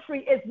ministry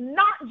is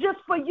not just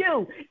for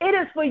you. It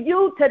is for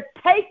you to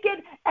take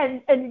it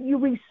and you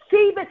receive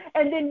it,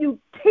 and then you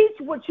teach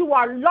what you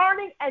are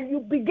learning, and you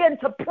begin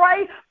to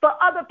pray for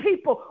other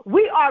people.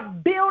 We are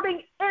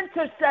building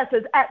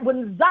intercessors.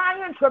 When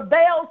Zion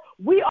Travails,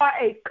 we are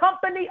a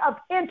company of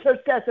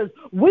intercessors.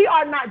 We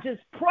are not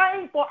just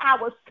praying for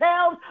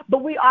ourselves,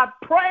 but we are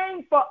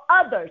praying for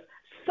others.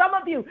 Some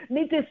of you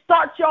need to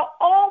start your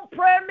own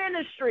prayer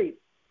ministry.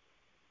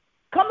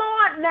 Come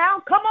on now.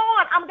 Come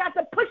on. I've got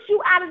to push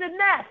you out of the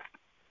nest.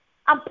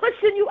 I'm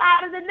pushing you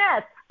out of the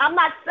nest. I'm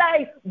not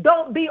saying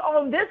don't be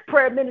on this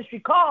prayer ministry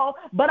call,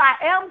 but I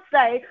am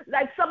saying,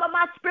 like some of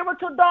my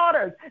spiritual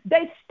daughters,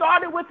 they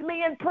started with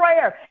me in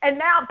prayer, and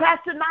now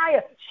Pastor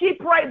Naya, she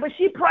prayed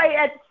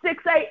at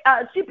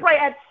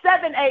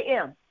 7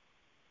 a.m.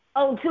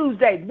 on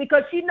Tuesdays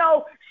because she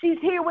knows she's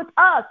here with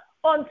us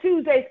on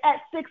Tuesdays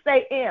at 6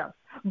 a.m.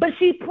 But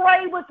she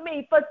prayed with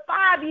me for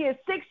 5 years,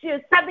 6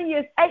 years, 7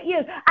 years, 8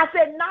 years. I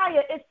said,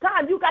 Naya, it's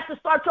time. You got to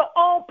start your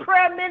own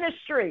prayer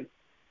ministry.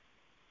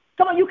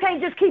 Come on, you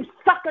can't just keep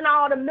sucking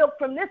all the milk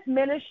from this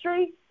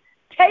ministry.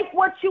 Take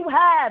what you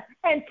have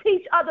and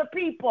teach other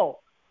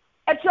people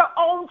at your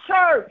own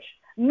church.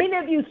 Many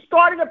of you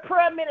started a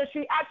prayer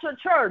ministry at your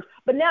church,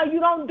 but now you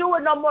don't do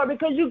it no more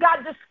because you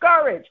got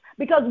discouraged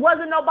because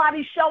wasn't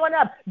nobody showing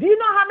up. Do you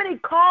know how many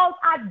calls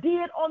I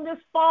did on this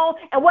phone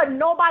and wasn't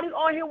nobody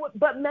on here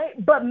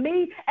but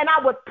me, and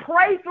I would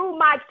pray through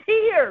my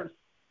tears.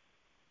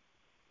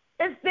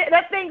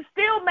 That thing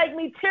still make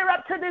me tear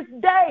up to this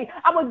day.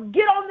 I would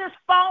get on this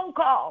phone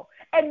call,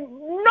 and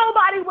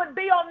nobody would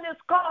be on this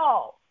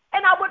call,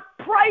 and I would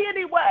pray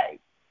anyway.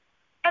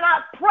 And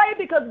I pray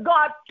because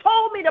God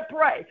told me to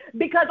pray,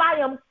 because I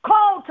am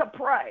called to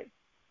pray.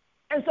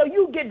 And so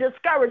you get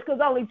discouraged because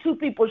only 2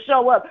 people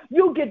show up.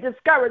 You get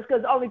discouraged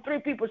because only 3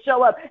 people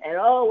show up. And,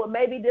 well,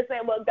 maybe this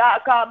ain't what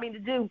God called me to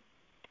do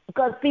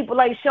because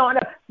people ain't showing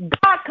up.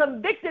 God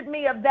convicted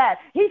me of that.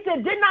 He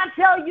said, didn't I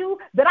tell you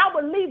that I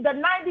would leave the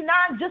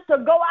 99 just to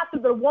go after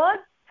the one?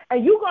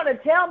 And you going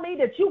to tell me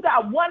that you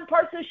got 1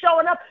 person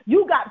showing up,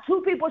 you got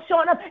 2 people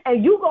showing up,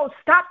 and you going to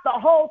stop the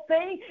whole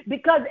thing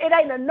because it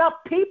ain't enough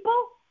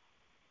people?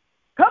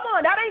 Come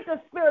on, that ain't the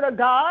Spirit of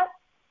God.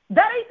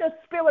 That ain't the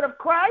Spirit of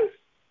Christ.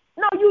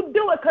 No, you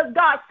do it because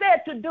God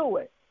said to do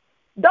it.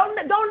 Don't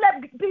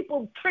let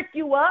people trick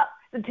you up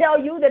to tell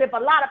you that if a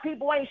lot of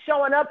people ain't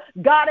showing up,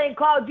 God ain't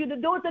called you to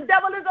do it. The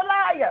devil is a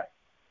liar.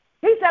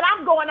 He said,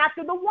 I'm going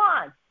after the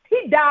one.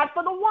 He died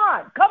for the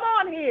one. Come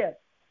on here.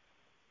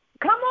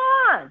 Come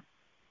on.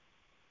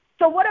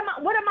 So what am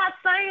I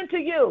saying to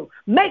you?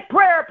 Make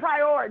prayer a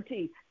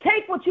priority.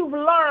 Take what you've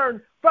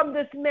learned from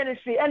this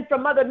ministry and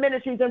from other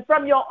ministries and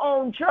from your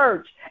own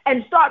church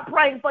and start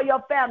praying for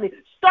your family.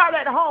 Start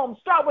at home.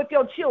 Start with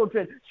your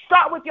children.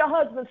 Start with your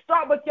husband.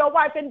 Start with your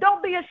wife. And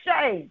don't be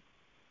ashamed.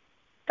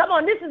 Come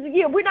on, this is a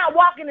year. We're not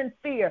walking in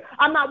fear.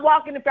 I'm not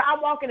walking in fear.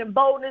 I'm walking in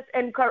boldness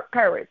and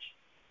courage.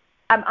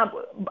 I'm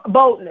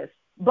boldness.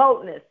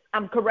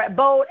 I'm correct.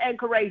 Bold and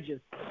courageous.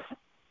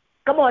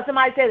 Come on,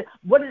 somebody said,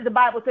 what does the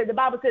Bible say? The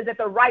Bible says that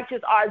the righteous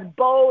are as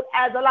bold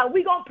as a lion.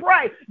 We're going to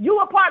pray. You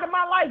are part of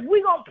my life.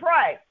 We're going to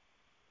pray.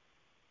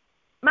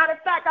 Matter of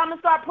fact, I'm going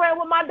to start praying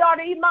with my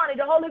daughter, Imani.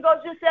 The Holy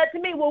Ghost just said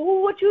to me, well,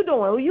 what you doing?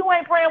 Well, you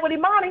ain't praying with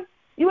Imani.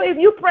 If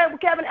you pray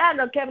with Kevin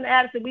Adams, Kevin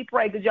Adams said we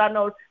pray because y'all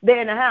know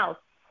they're in the house.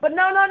 But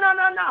no.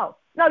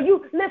 No,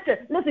 you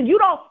listen, you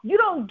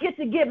don't get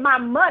to get my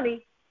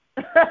money.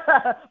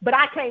 But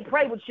I can't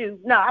pray with you.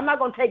 No, I'm not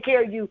going to take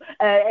care of you,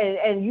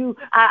 and you.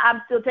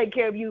 I'm still taking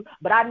care of you.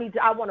 But I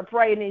want to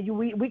pray, and then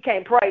we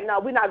can't pray. No,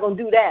 we're not going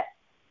to do that.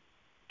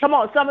 Come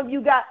on, some of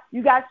you got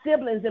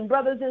siblings and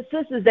brothers and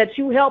sisters that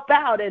you help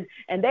out,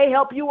 and they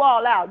help you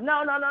all out.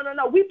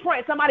 No. We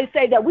pray. Somebody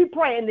say that we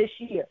praying this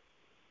year.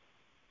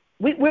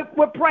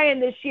 We're praying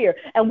this year,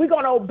 and we're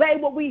going to obey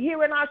what we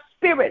hear in our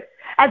spirit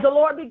as the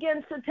Lord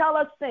begins to tell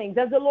us things,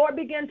 as the Lord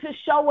begins to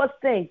show us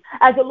things,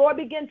 as the Lord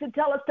begins to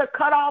tell us to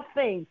cut off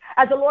things,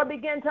 as the Lord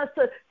begins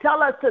to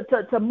tell us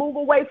to move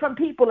away from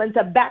people and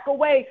to back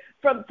away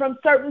from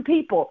certain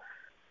people.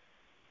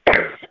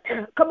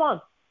 Come on.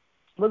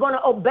 We're going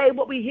to obey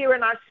what we hear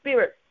in our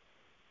spirit.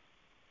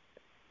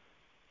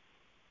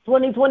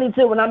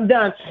 2022, when I'm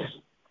done.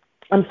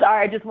 I'm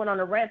sorry, I just went on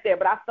a rant there,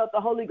 but I felt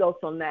the Holy Ghost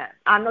on that.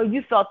 I know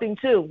you felt him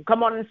too.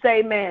 Come on and say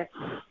amen.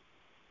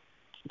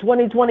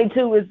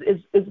 2022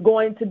 is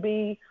going to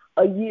be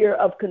a year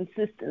of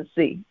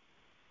consistency.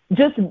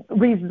 Just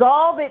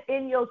resolve it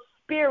in your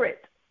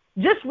spirit.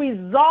 Just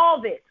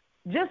resolve it.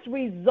 Just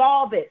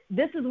resolve it.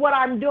 This is what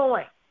I'm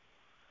doing.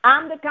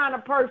 I'm the kind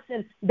of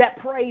person that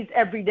prays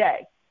every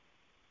day.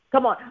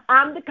 Come on.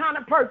 I'm the kind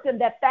of person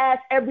that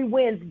fasts every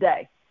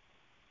Wednesday.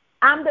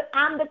 I'm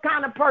the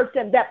kind of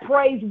person that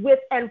prays with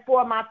and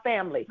for my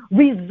family.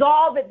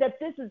 Resolve it that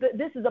this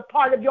is a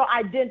part of your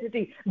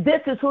identity.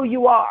 This is who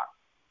you are.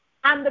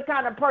 I'm the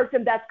kind of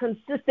person that's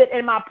consistent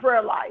in my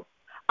prayer life.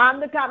 I'm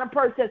the kind of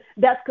person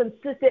that's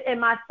consistent in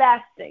my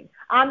fasting.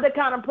 I'm the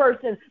kind of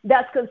person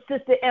that's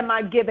consistent in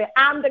my giving.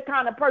 I'm the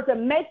kind of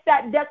person, make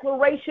that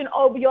declaration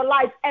over your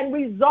life and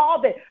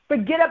resolve it.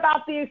 Forget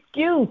about the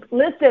excuse.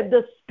 Listen,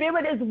 the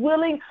spirit is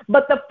willing,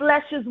 but the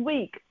flesh is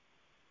weak.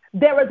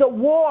 There is a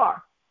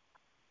war.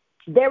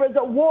 There is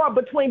a war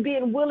between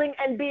being willing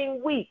and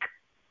being weak.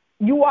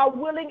 You are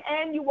willing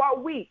and you are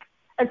weak.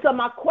 And so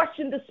my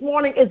question this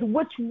morning is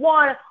which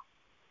part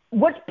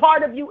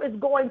of you is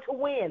going to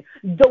win?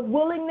 The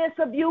willingness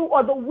of you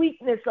or the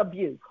weakness of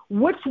you?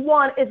 Which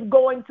one is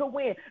going to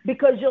win?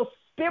 Because your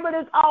spirit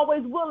is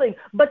always willing,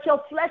 but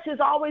your flesh is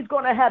always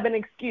going to have an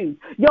excuse.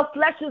 Your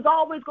flesh is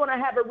always going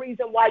to have a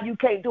reason why you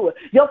can't do it.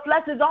 Your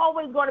flesh is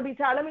always going to be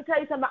tired. Let me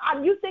tell you something.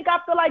 You think I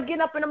feel like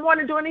getting up in the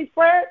morning doing these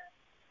prayers?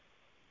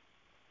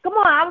 Come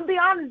on, I'm gonna be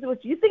honest with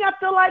you. You think I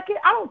feel like it?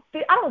 I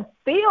don't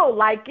feel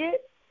like it.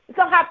 It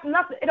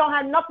don't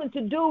have nothing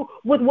to do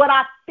with what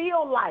I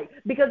feel like.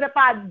 Because if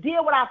I did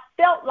what I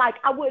felt like,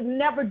 I would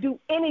never do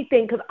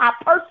anything. Because I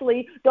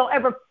personally don't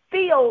ever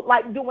feel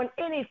like doing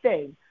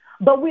anything.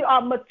 But we are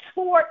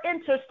mature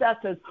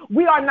intercessors.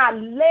 We are not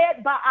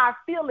led by our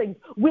feelings.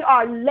 We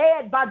are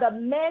led by the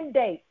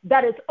mandate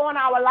that is on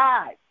our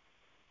lives.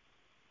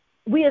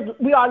 We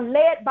are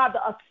led by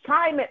the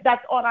assignment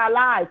that's on our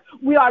lives.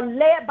 We are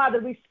led by the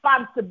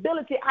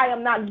responsibility. I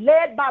am not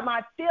led by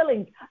my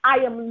feelings. I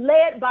am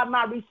led by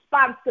my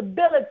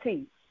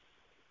responsibility.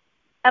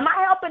 Am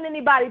I helping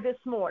anybody this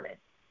morning?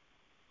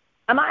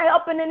 Am I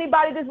helping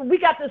anybody this morning? We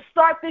got to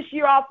start this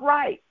year off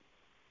right.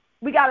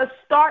 We got to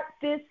start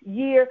this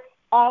year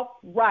off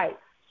right.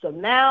 So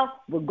now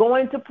we're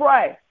going to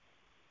pray.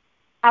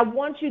 I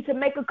want you to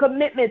make a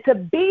commitment to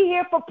be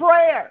here for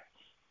prayer.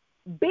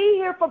 Be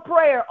here for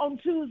prayer on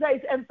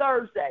Tuesdays and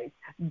Thursdays.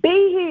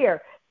 Be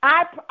here.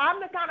 I'm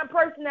the kind of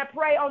person that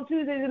pray on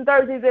Tuesdays and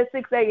Thursdays at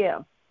 6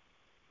 a.m.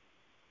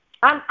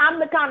 I'm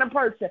the kind of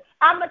person.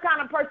 I'm the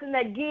kind of person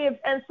that gives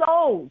and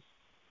sows.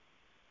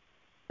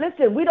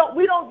 Listen, we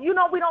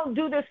don't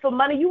do this for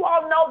money. You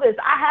all know this.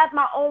 I have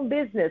my own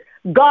business.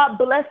 God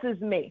blesses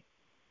me.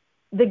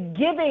 The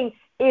giving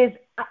is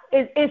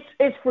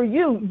for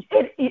you.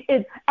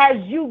 As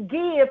you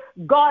give,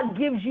 God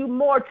gives you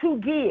more to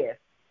give.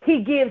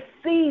 He gives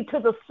seed to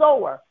the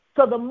sower.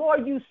 So the more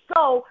you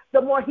sow, the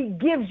more he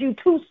gives you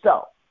to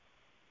sow.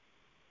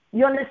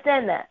 You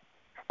understand that?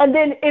 And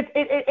then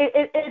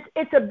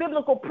it's a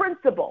biblical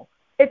principle.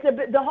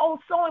 The whole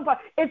sowing part.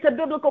 It's a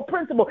biblical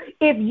principle.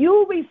 If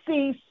you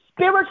receive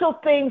spiritual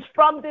things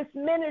from this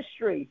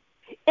ministry,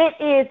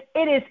 it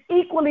is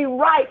equally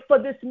right for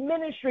this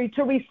ministry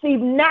to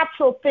receive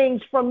natural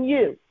things from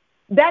you.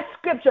 That's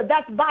scripture.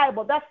 That's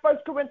Bible. That's 1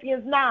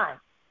 Corinthians 9.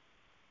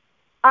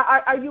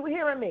 Are you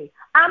hearing me?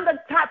 I'm the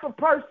type of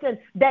person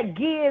that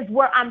gives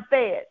where I'm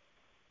fed.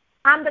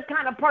 I'm the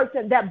kind of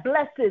person that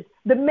blesses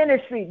the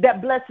ministry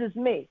that blesses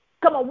me.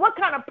 Come on, what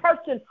kind of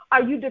person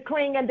are you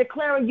declaring and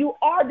declaring you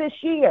are this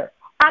year?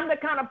 I'm the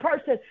kind of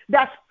person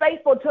that's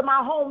faithful to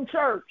my home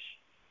church.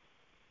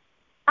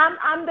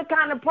 I'm the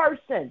kind of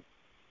person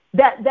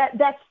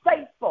that's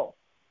faithful.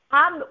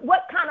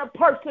 What kind of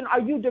person are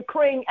you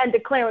decreeing and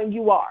declaring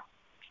you are?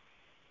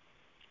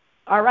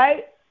 All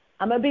right?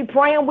 I'm going to be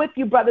praying with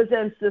you, brothers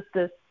and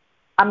sisters.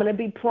 I'm going to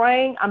be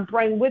praying. I'm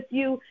praying with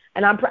you.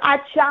 And I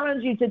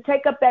challenge you to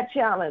take up that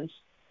challenge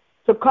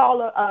to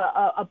call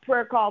a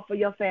prayer call for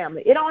your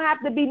family. It don't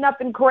have to be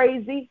nothing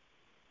crazy.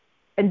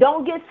 And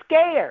don't get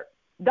scared.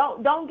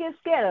 Don't get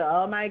scared.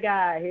 Oh, my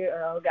God.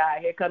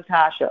 Here comes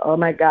Tasha. Oh,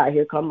 my God.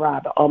 Here comes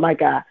Robert. Oh, my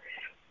God.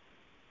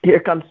 Here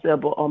comes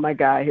Sybil. Oh, my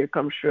God. Here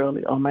comes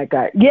Shirley. Oh, my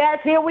God. Yes,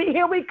 here we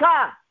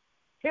come.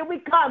 Here we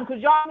come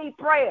because y'all need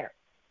prayer.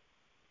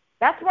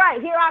 That's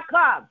right. Here I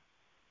come.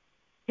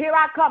 Here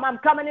I come. I'm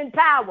coming in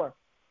power.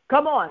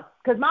 Come on,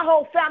 because my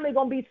whole family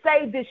going to be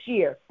saved this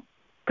year.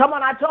 Come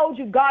on, I told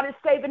you, God is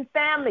saving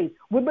families.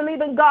 We believe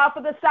in God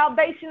for the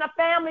salvation of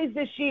families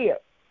this year.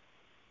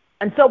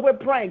 And so we're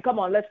praying. Come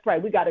on, let's pray.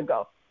 We got to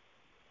go.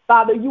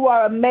 Father, you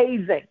are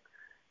amazing.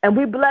 And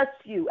we bless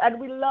you, and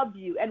we love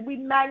you, and we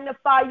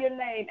magnify your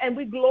name, and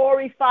we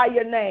glorify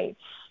your name.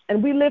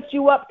 And we lift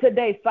you up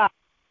today, Father.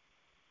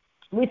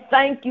 We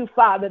thank you,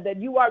 Father, that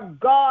you are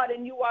God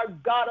and you are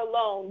God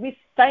alone. We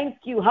thank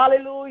you,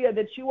 hallelujah,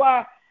 that you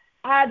are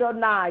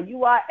Adonai,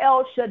 you are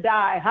El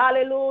Shaddai,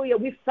 hallelujah.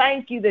 We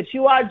thank you that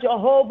you are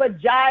Jehovah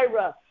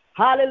Jireh,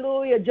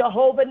 hallelujah,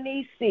 Jehovah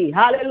Nisi,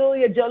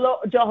 hallelujah,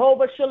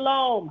 Jehovah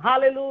Shalom,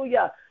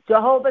 hallelujah,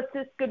 Jehovah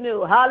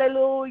Siskanu,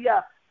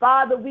 hallelujah.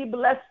 Father, we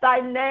bless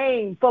thy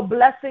name for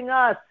blessing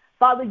us.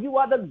 Father, you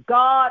are the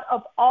God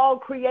of all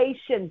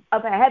creation,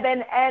 of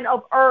heaven and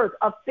of earth,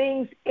 of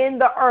things in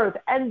the earth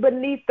and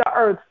beneath the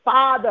earth.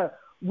 Father,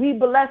 we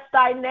bless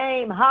thy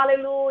name.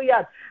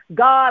 Hallelujah.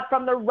 God,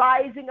 from the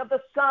rising of the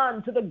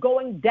sun to the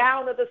going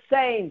down of the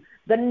same,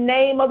 the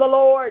name of the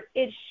Lord,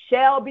 it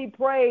shall be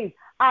praised.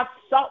 I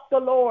sought the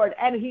Lord,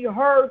 and he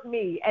heard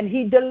me, and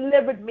he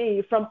delivered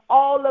me from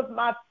all of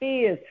my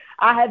fears.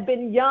 I have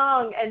been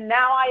young, and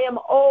now I am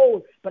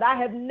old, but I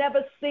have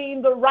never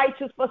seen the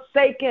righteous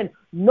forsaken,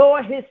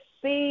 nor his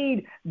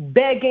seed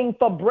begging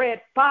for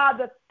bread.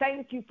 Father,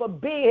 thank you for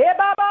being.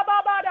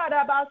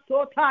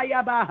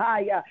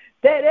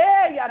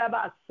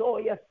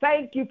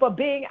 Thank you for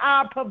being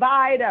our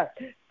provider.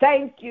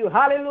 Thank you,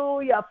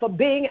 hallelujah, for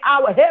being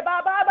our.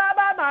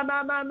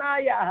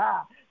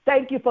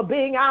 Thank you for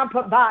being our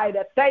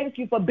provider. Thank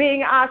you for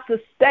being our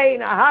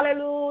sustainer.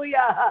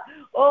 Hallelujah.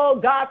 Oh,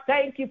 God,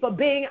 thank you for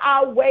being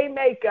our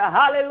waymaker.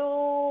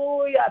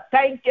 Hallelujah.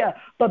 Thank you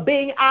for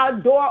being our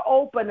door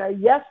opener.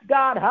 Yes,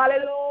 God.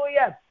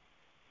 Hallelujah.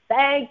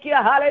 Thank you.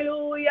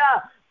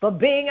 Hallelujah. For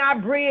being our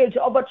bridge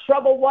over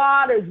troubled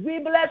waters. We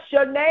bless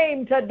your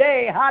name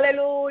today.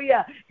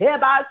 Hallelujah.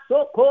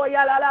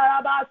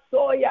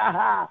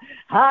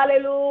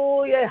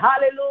 Hallelujah.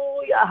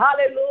 Hallelujah.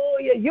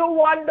 Hallelujah. You're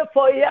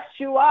wonderful. Yes,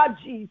 you are,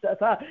 Jesus.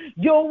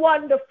 You're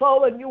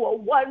wonderful, and you are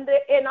wonder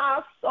in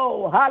our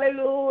soul.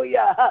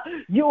 Hallelujah.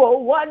 You are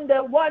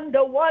wonder.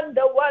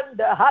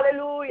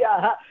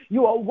 Hallelujah.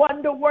 You are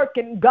wonder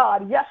working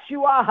God. Yes,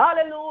 you are.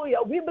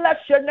 Hallelujah. We bless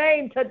your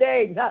name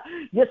today.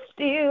 You're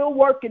still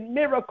working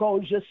miracles.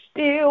 You're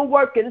still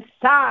working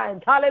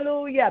signs.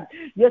 Hallelujah.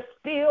 You're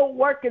still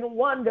working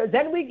wonders.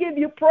 And we give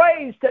you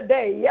praise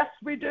today. Yes,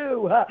 we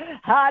do.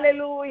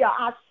 Hallelujah.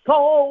 Our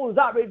souls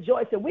are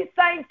rejoicing. We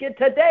thank you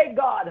today,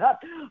 God,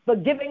 for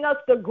giving us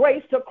the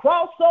grace to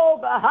cross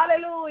over.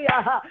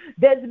 Hallelujah.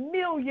 There's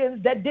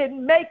millions that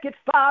didn't make it,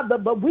 Father,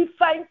 but we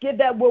thank you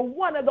that we're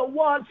one of the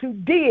ones who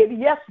did.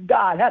 Yes,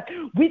 God.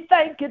 We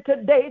thank you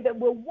today that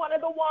we're one of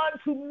the ones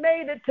who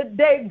made it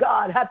today,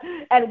 God.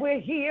 And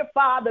we're here,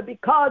 Father,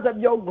 because of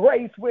your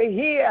grace. We're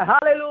here,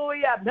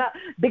 hallelujah,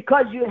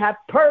 because you have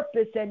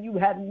purpose and you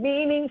have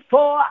meaning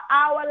for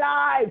our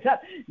lives.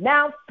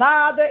 Now,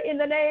 Father, in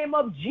the name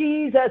of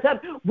Jesus,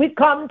 we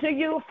come to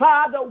you,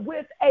 Father,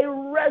 with a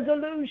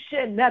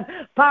resolution.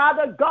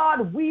 Father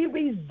God, we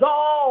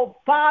resolve,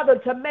 Father,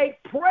 to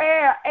make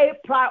prayer a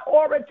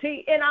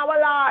priority in our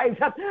lives.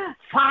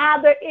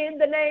 Father, in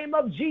the name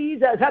of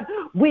Jesus,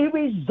 we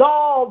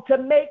resolve to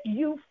make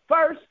you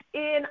first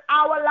in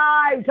our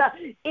lives.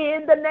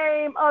 In the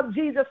name of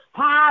Jesus,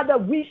 Father,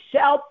 we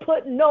shall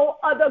put no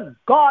other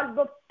God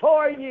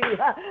before you.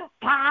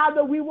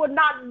 Father, we will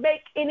not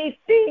make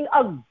anything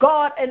a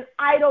God, an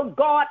idol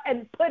God,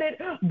 and put it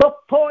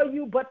before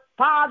you. But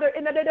Father,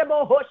 in the name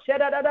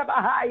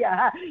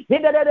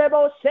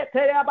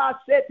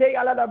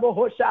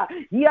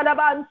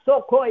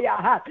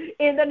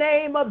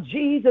of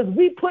Jesus,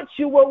 we put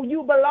you where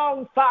you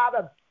belong,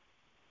 Father,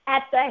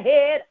 at the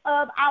head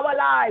of our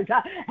lives.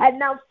 And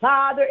now,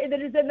 Father, it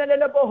is in the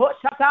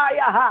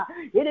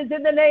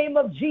name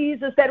of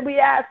Jesus that we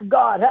ask,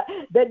 God,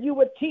 that you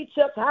would teach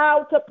us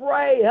how to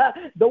pray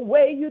the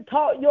way you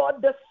taught your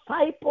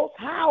disciples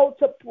how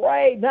to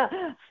pray.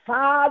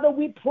 Father,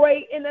 we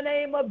pray in the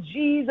name of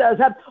Jesus,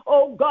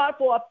 oh God,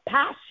 for a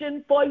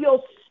passion for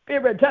your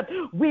Spirit.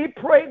 We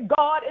pray,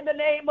 God, in the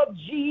name of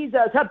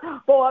Jesus,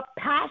 for a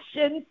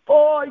passion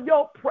for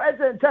your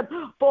presence,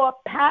 for a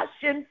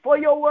passion for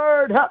your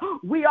word.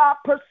 We are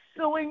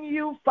pursuing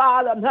you,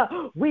 Father.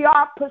 We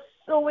are pursuing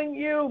pursuing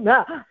you.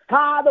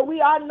 Father,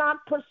 we are not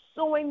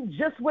pursuing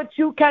just what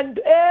you can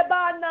do.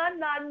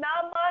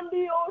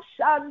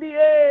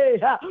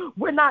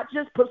 We're not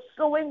just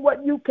pursuing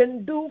what you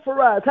can do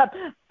for us,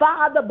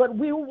 Father, but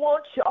we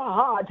want your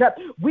heart.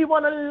 We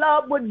want to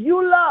love what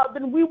you love,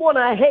 and we want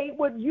to hate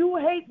what you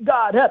hate,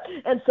 God.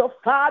 And so,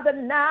 Father,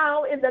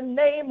 now in the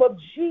name of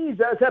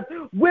Jesus,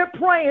 we're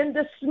praying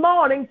this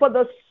morning for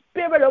the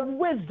spirit of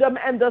wisdom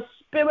and the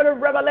spirit of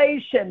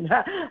revelation,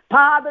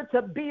 Father,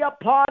 to be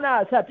upon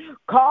us.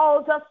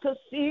 Calls us to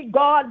see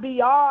God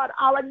beyond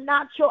our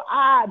natural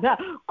eye.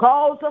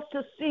 Calls us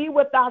to see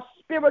with our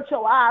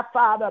spiritual eye,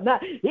 Father,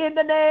 in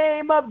the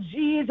name of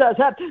Jesus,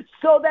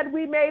 so that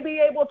we may be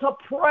able to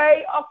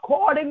pray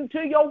according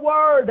to your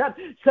word,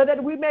 so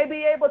that we may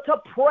be able to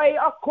pray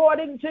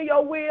according to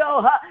your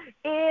will,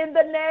 in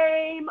the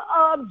name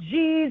of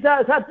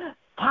Jesus.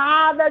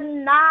 Father,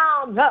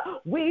 now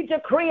we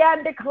decree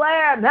and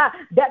declare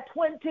that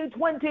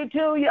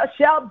 2022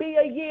 shall be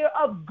a year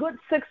of good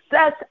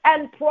success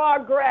and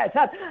progress.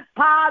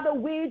 Father,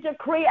 we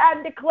decree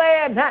and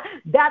declare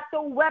that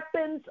the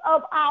weapons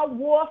of our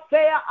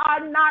warfare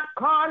are not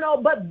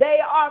carnal, but they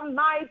are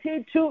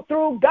mighty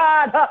through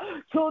God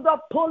to the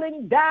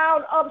pulling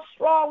down of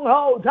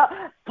strongholds.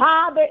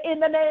 Father, in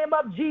the name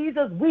of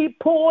Jesus, we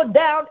pull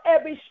down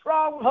every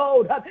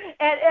stronghold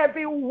and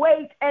every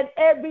weight and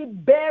every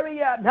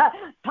barrier,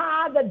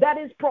 Father, that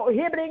is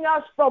prohibiting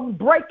us from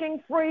breaking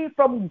free,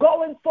 from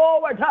going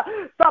forward,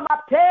 from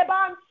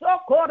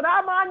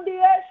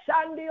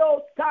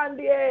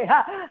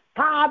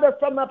Father,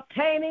 from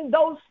obtaining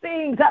those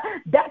things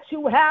that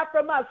you have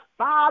from us.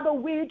 Father,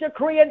 we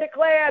decree and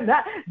declare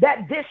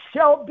that this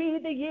shall be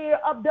the year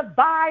of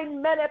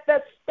divine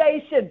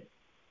manifestation.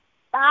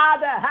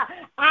 Father,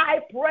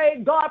 I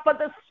pray, God, for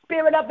the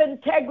spirit of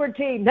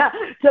integrity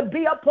to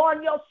be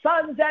upon your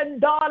sons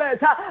and daughters.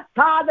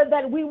 Father,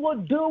 that we will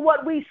do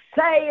what we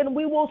say and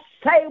we will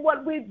say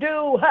what we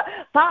do.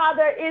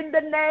 Father, in the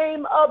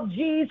name of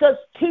Jesus,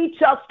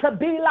 teach us to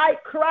be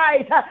like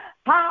Christ.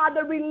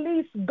 Father,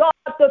 release, God,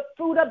 the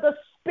fruit of the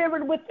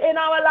Spirit within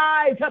our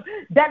lives,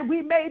 that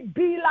we may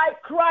be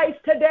like Christ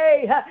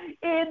today,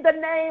 in the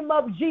name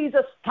of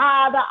Jesus.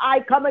 Father, I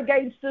come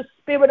against the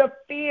spirit of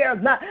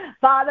fear,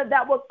 Father,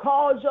 that will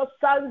cause your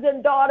sons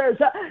and daughters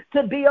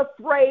to be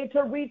afraid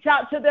to reach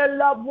out to their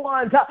loved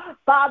ones,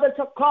 Father,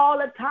 to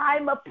call a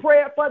time of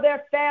prayer for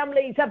their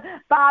families.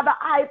 Father,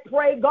 I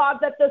pray, God,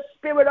 that the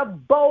spirit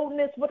of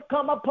boldness would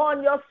come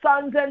upon your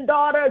sons and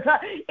daughters,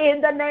 in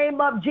the name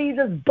of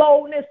Jesus.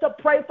 Boldness to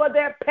pray for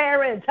their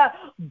parents,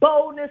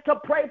 boldness to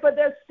pray for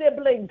their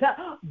siblings,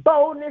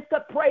 boldness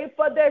to pray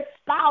for their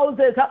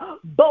spouses,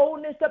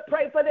 boldness to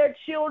pray for their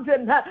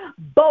children,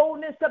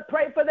 boldness to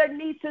pray for their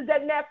nieces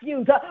and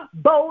nephews,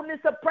 boldness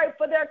to pray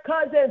for their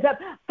cousins.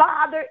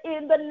 Father,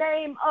 in the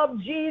name of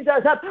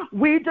Jesus,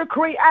 we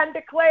decree and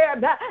declare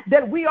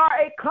that we are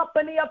a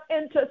company of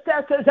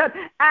intercessors,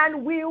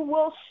 and we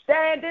will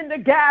stand in the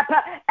gap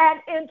and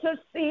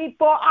intercede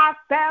for our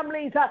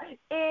families,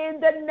 in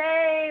the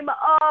name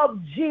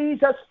of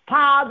Jesus.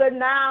 Father,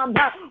 now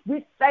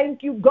we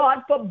thank you,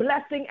 God, for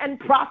blessing and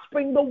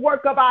prospering the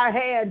work of our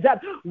hands.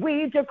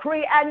 We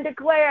decree and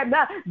declare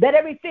that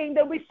everything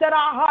that we set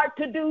our heart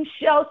to do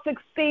shall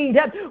succeed.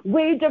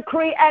 We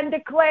decree and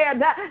declare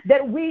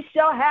that we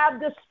shall have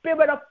the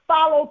spirit of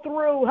follow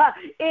through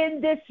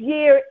in this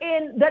year,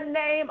 in the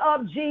name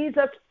of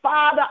Jesus.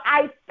 Father,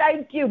 I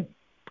thank you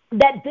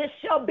that this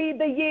shall be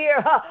the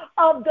year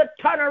of the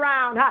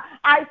turnaround.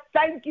 I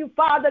thank you,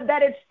 Father,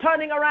 that it's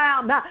turning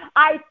around.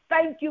 I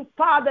thank you,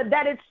 Father,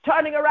 that it's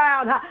turning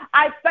around.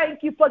 I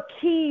thank you for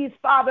keys,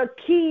 Father,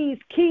 keys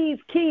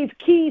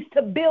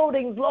to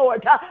buildings,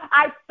 Lord.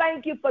 I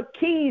thank you for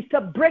keys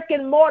to brick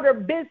and mortar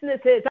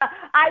businesses.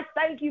 I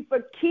thank you for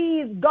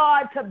keys,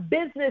 God, to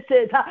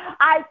businesses.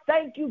 I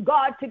thank you,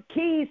 God, to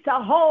keys to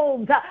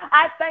homes.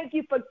 I thank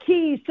you for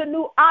keys to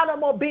new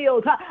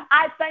automobiles.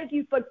 I thank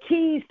you for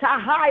keys to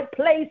high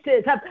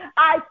places.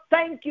 I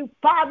thank you,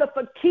 Father,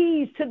 for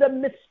keys to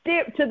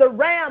the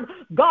realm,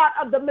 God,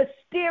 of the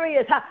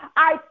mysterious.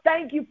 I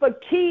thank you for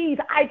keys.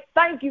 I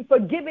thank you for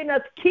giving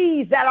us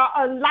keys that are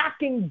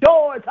unlocking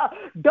doors,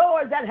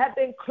 doors that have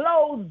been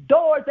closed,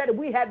 doors that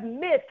we have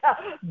missed,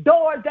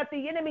 doors that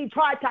the enemy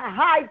tried to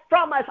hide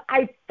from us.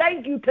 I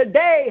thank you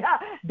today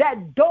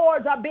that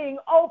doors are being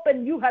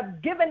opened. You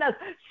have given us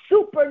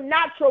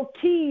supernatural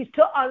keys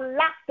to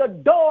unlock the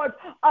doors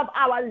of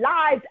our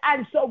lives,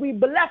 and so we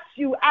bless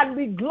you and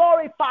we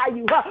glorify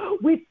you.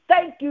 We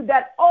thank you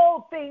that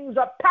all things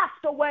are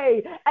passed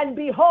away, and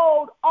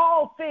behold,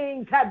 all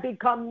things have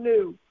become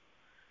new.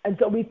 And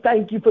so we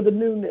thank you for the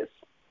newness.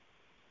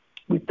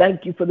 We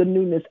thank you for the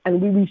newness,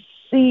 and we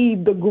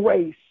receive the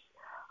grace.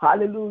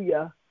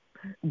 Hallelujah.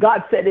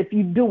 God said, if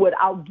you do it,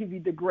 I'll give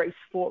you the grace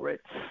for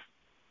it.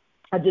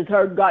 I just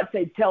heard God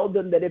say, tell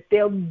them that if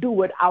they'll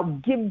do it, I'll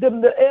give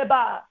them the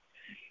Eba.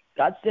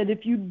 God said,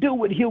 if you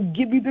do it, he'll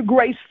give you the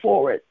grace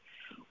for it.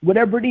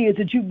 Whatever it is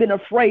that you've been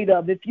afraid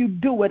of, if you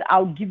do it,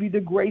 I'll give you the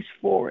grace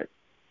for it.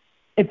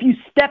 If you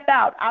step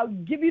out, I'll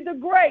give you the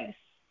grace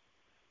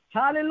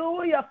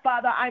Hallelujah.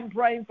 Father, I'm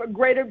praying for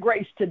greater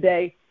grace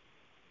today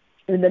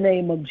in the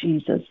name of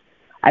Jesus.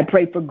 I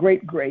pray for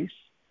great grace.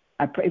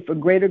 I pray for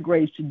greater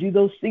grace to do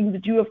those things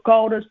that you have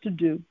called us to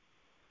do.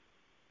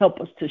 Help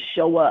us to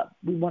show up.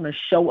 We want to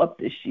show up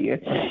this year.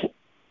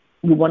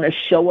 We want to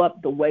show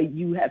up the way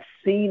you have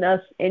seen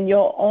us in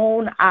your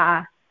own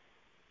eye,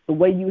 the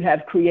way you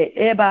have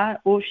created.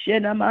 Help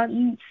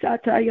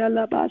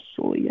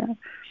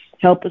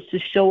us to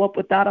show up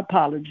without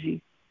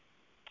apology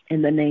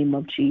in the name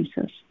of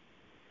Jesus.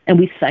 And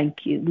we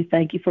thank you. We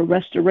thank you for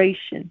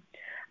restoration.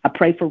 I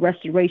pray for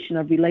restoration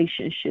of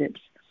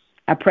relationships.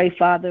 I pray,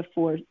 Father,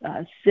 for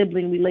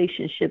sibling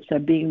relationships are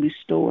being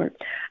restored.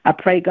 I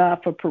pray,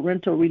 God, for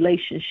parental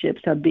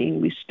relationships are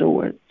being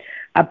restored.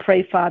 I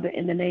pray, Father,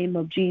 in the name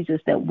of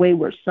Jesus, that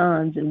wayward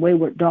sons and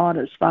wayward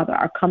daughters, Father,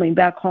 are coming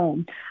back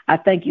home. I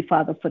thank you,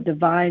 Father, for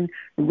divine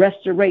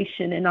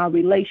restoration in our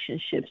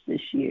relationships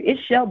this year. It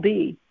shall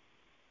be.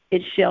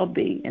 It shall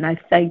be. And I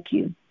thank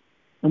you.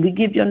 And we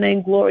give your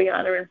name glory,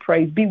 honor, and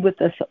praise. Be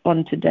with us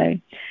on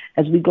today.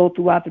 As we go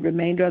throughout the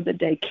remainder of the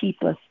day,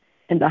 keep us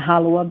in the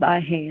hollow of thy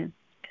hand.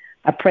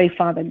 I pray,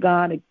 Father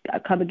God, I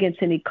come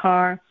against any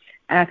car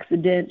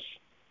accidents.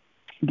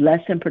 Bless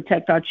and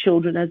protect our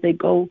children as they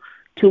go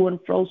to and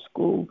fro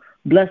school.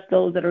 Bless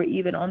those that are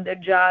even on their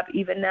job,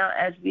 even now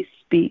as we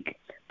speak.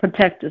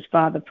 Protect us,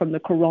 Father, from the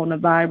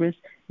coronavirus.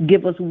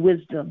 Give us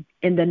wisdom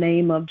in the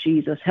name of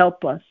Jesus.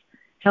 Help us.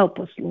 Help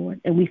us,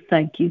 Lord. And we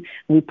thank you.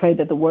 And we pray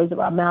that the words of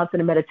our mouths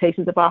and the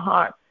meditations of our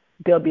heart,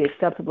 they'll be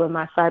acceptable in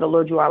my sight. Oh,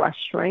 Lord, you are our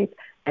strength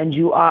and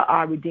you are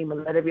our Redeemer.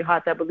 Let every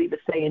heart that believes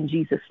say in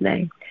Jesus'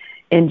 name.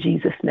 In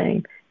Jesus'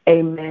 name,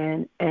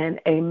 amen and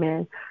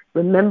amen.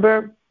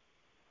 Remember,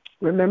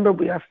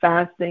 we are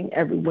fasting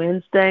every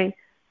Wednesday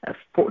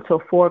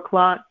till 4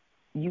 o'clock.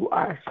 You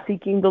are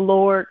seeking the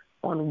Lord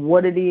on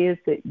what it is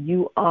that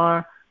you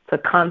are to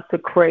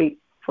consecrate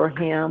for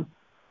him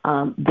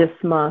this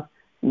month.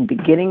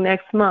 Beginning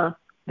next month,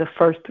 the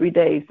first 3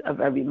 days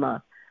of every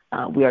month,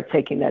 we are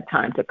taking that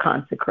time to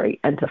consecrate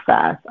and to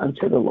fast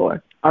unto the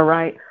Lord. All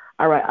right?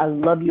 All right, I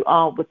love you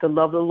all with the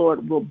love of the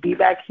Lord. We'll be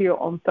back here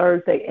on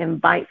Thursday.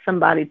 Invite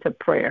somebody to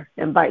prayer.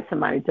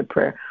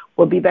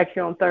 We'll be back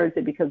here on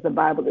Thursday because the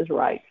Bible is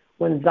right.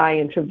 When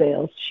Zion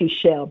travails, she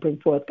shall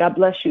bring forth. God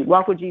bless you.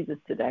 Walk with Jesus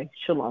today.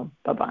 Shalom.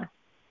 Bye-bye.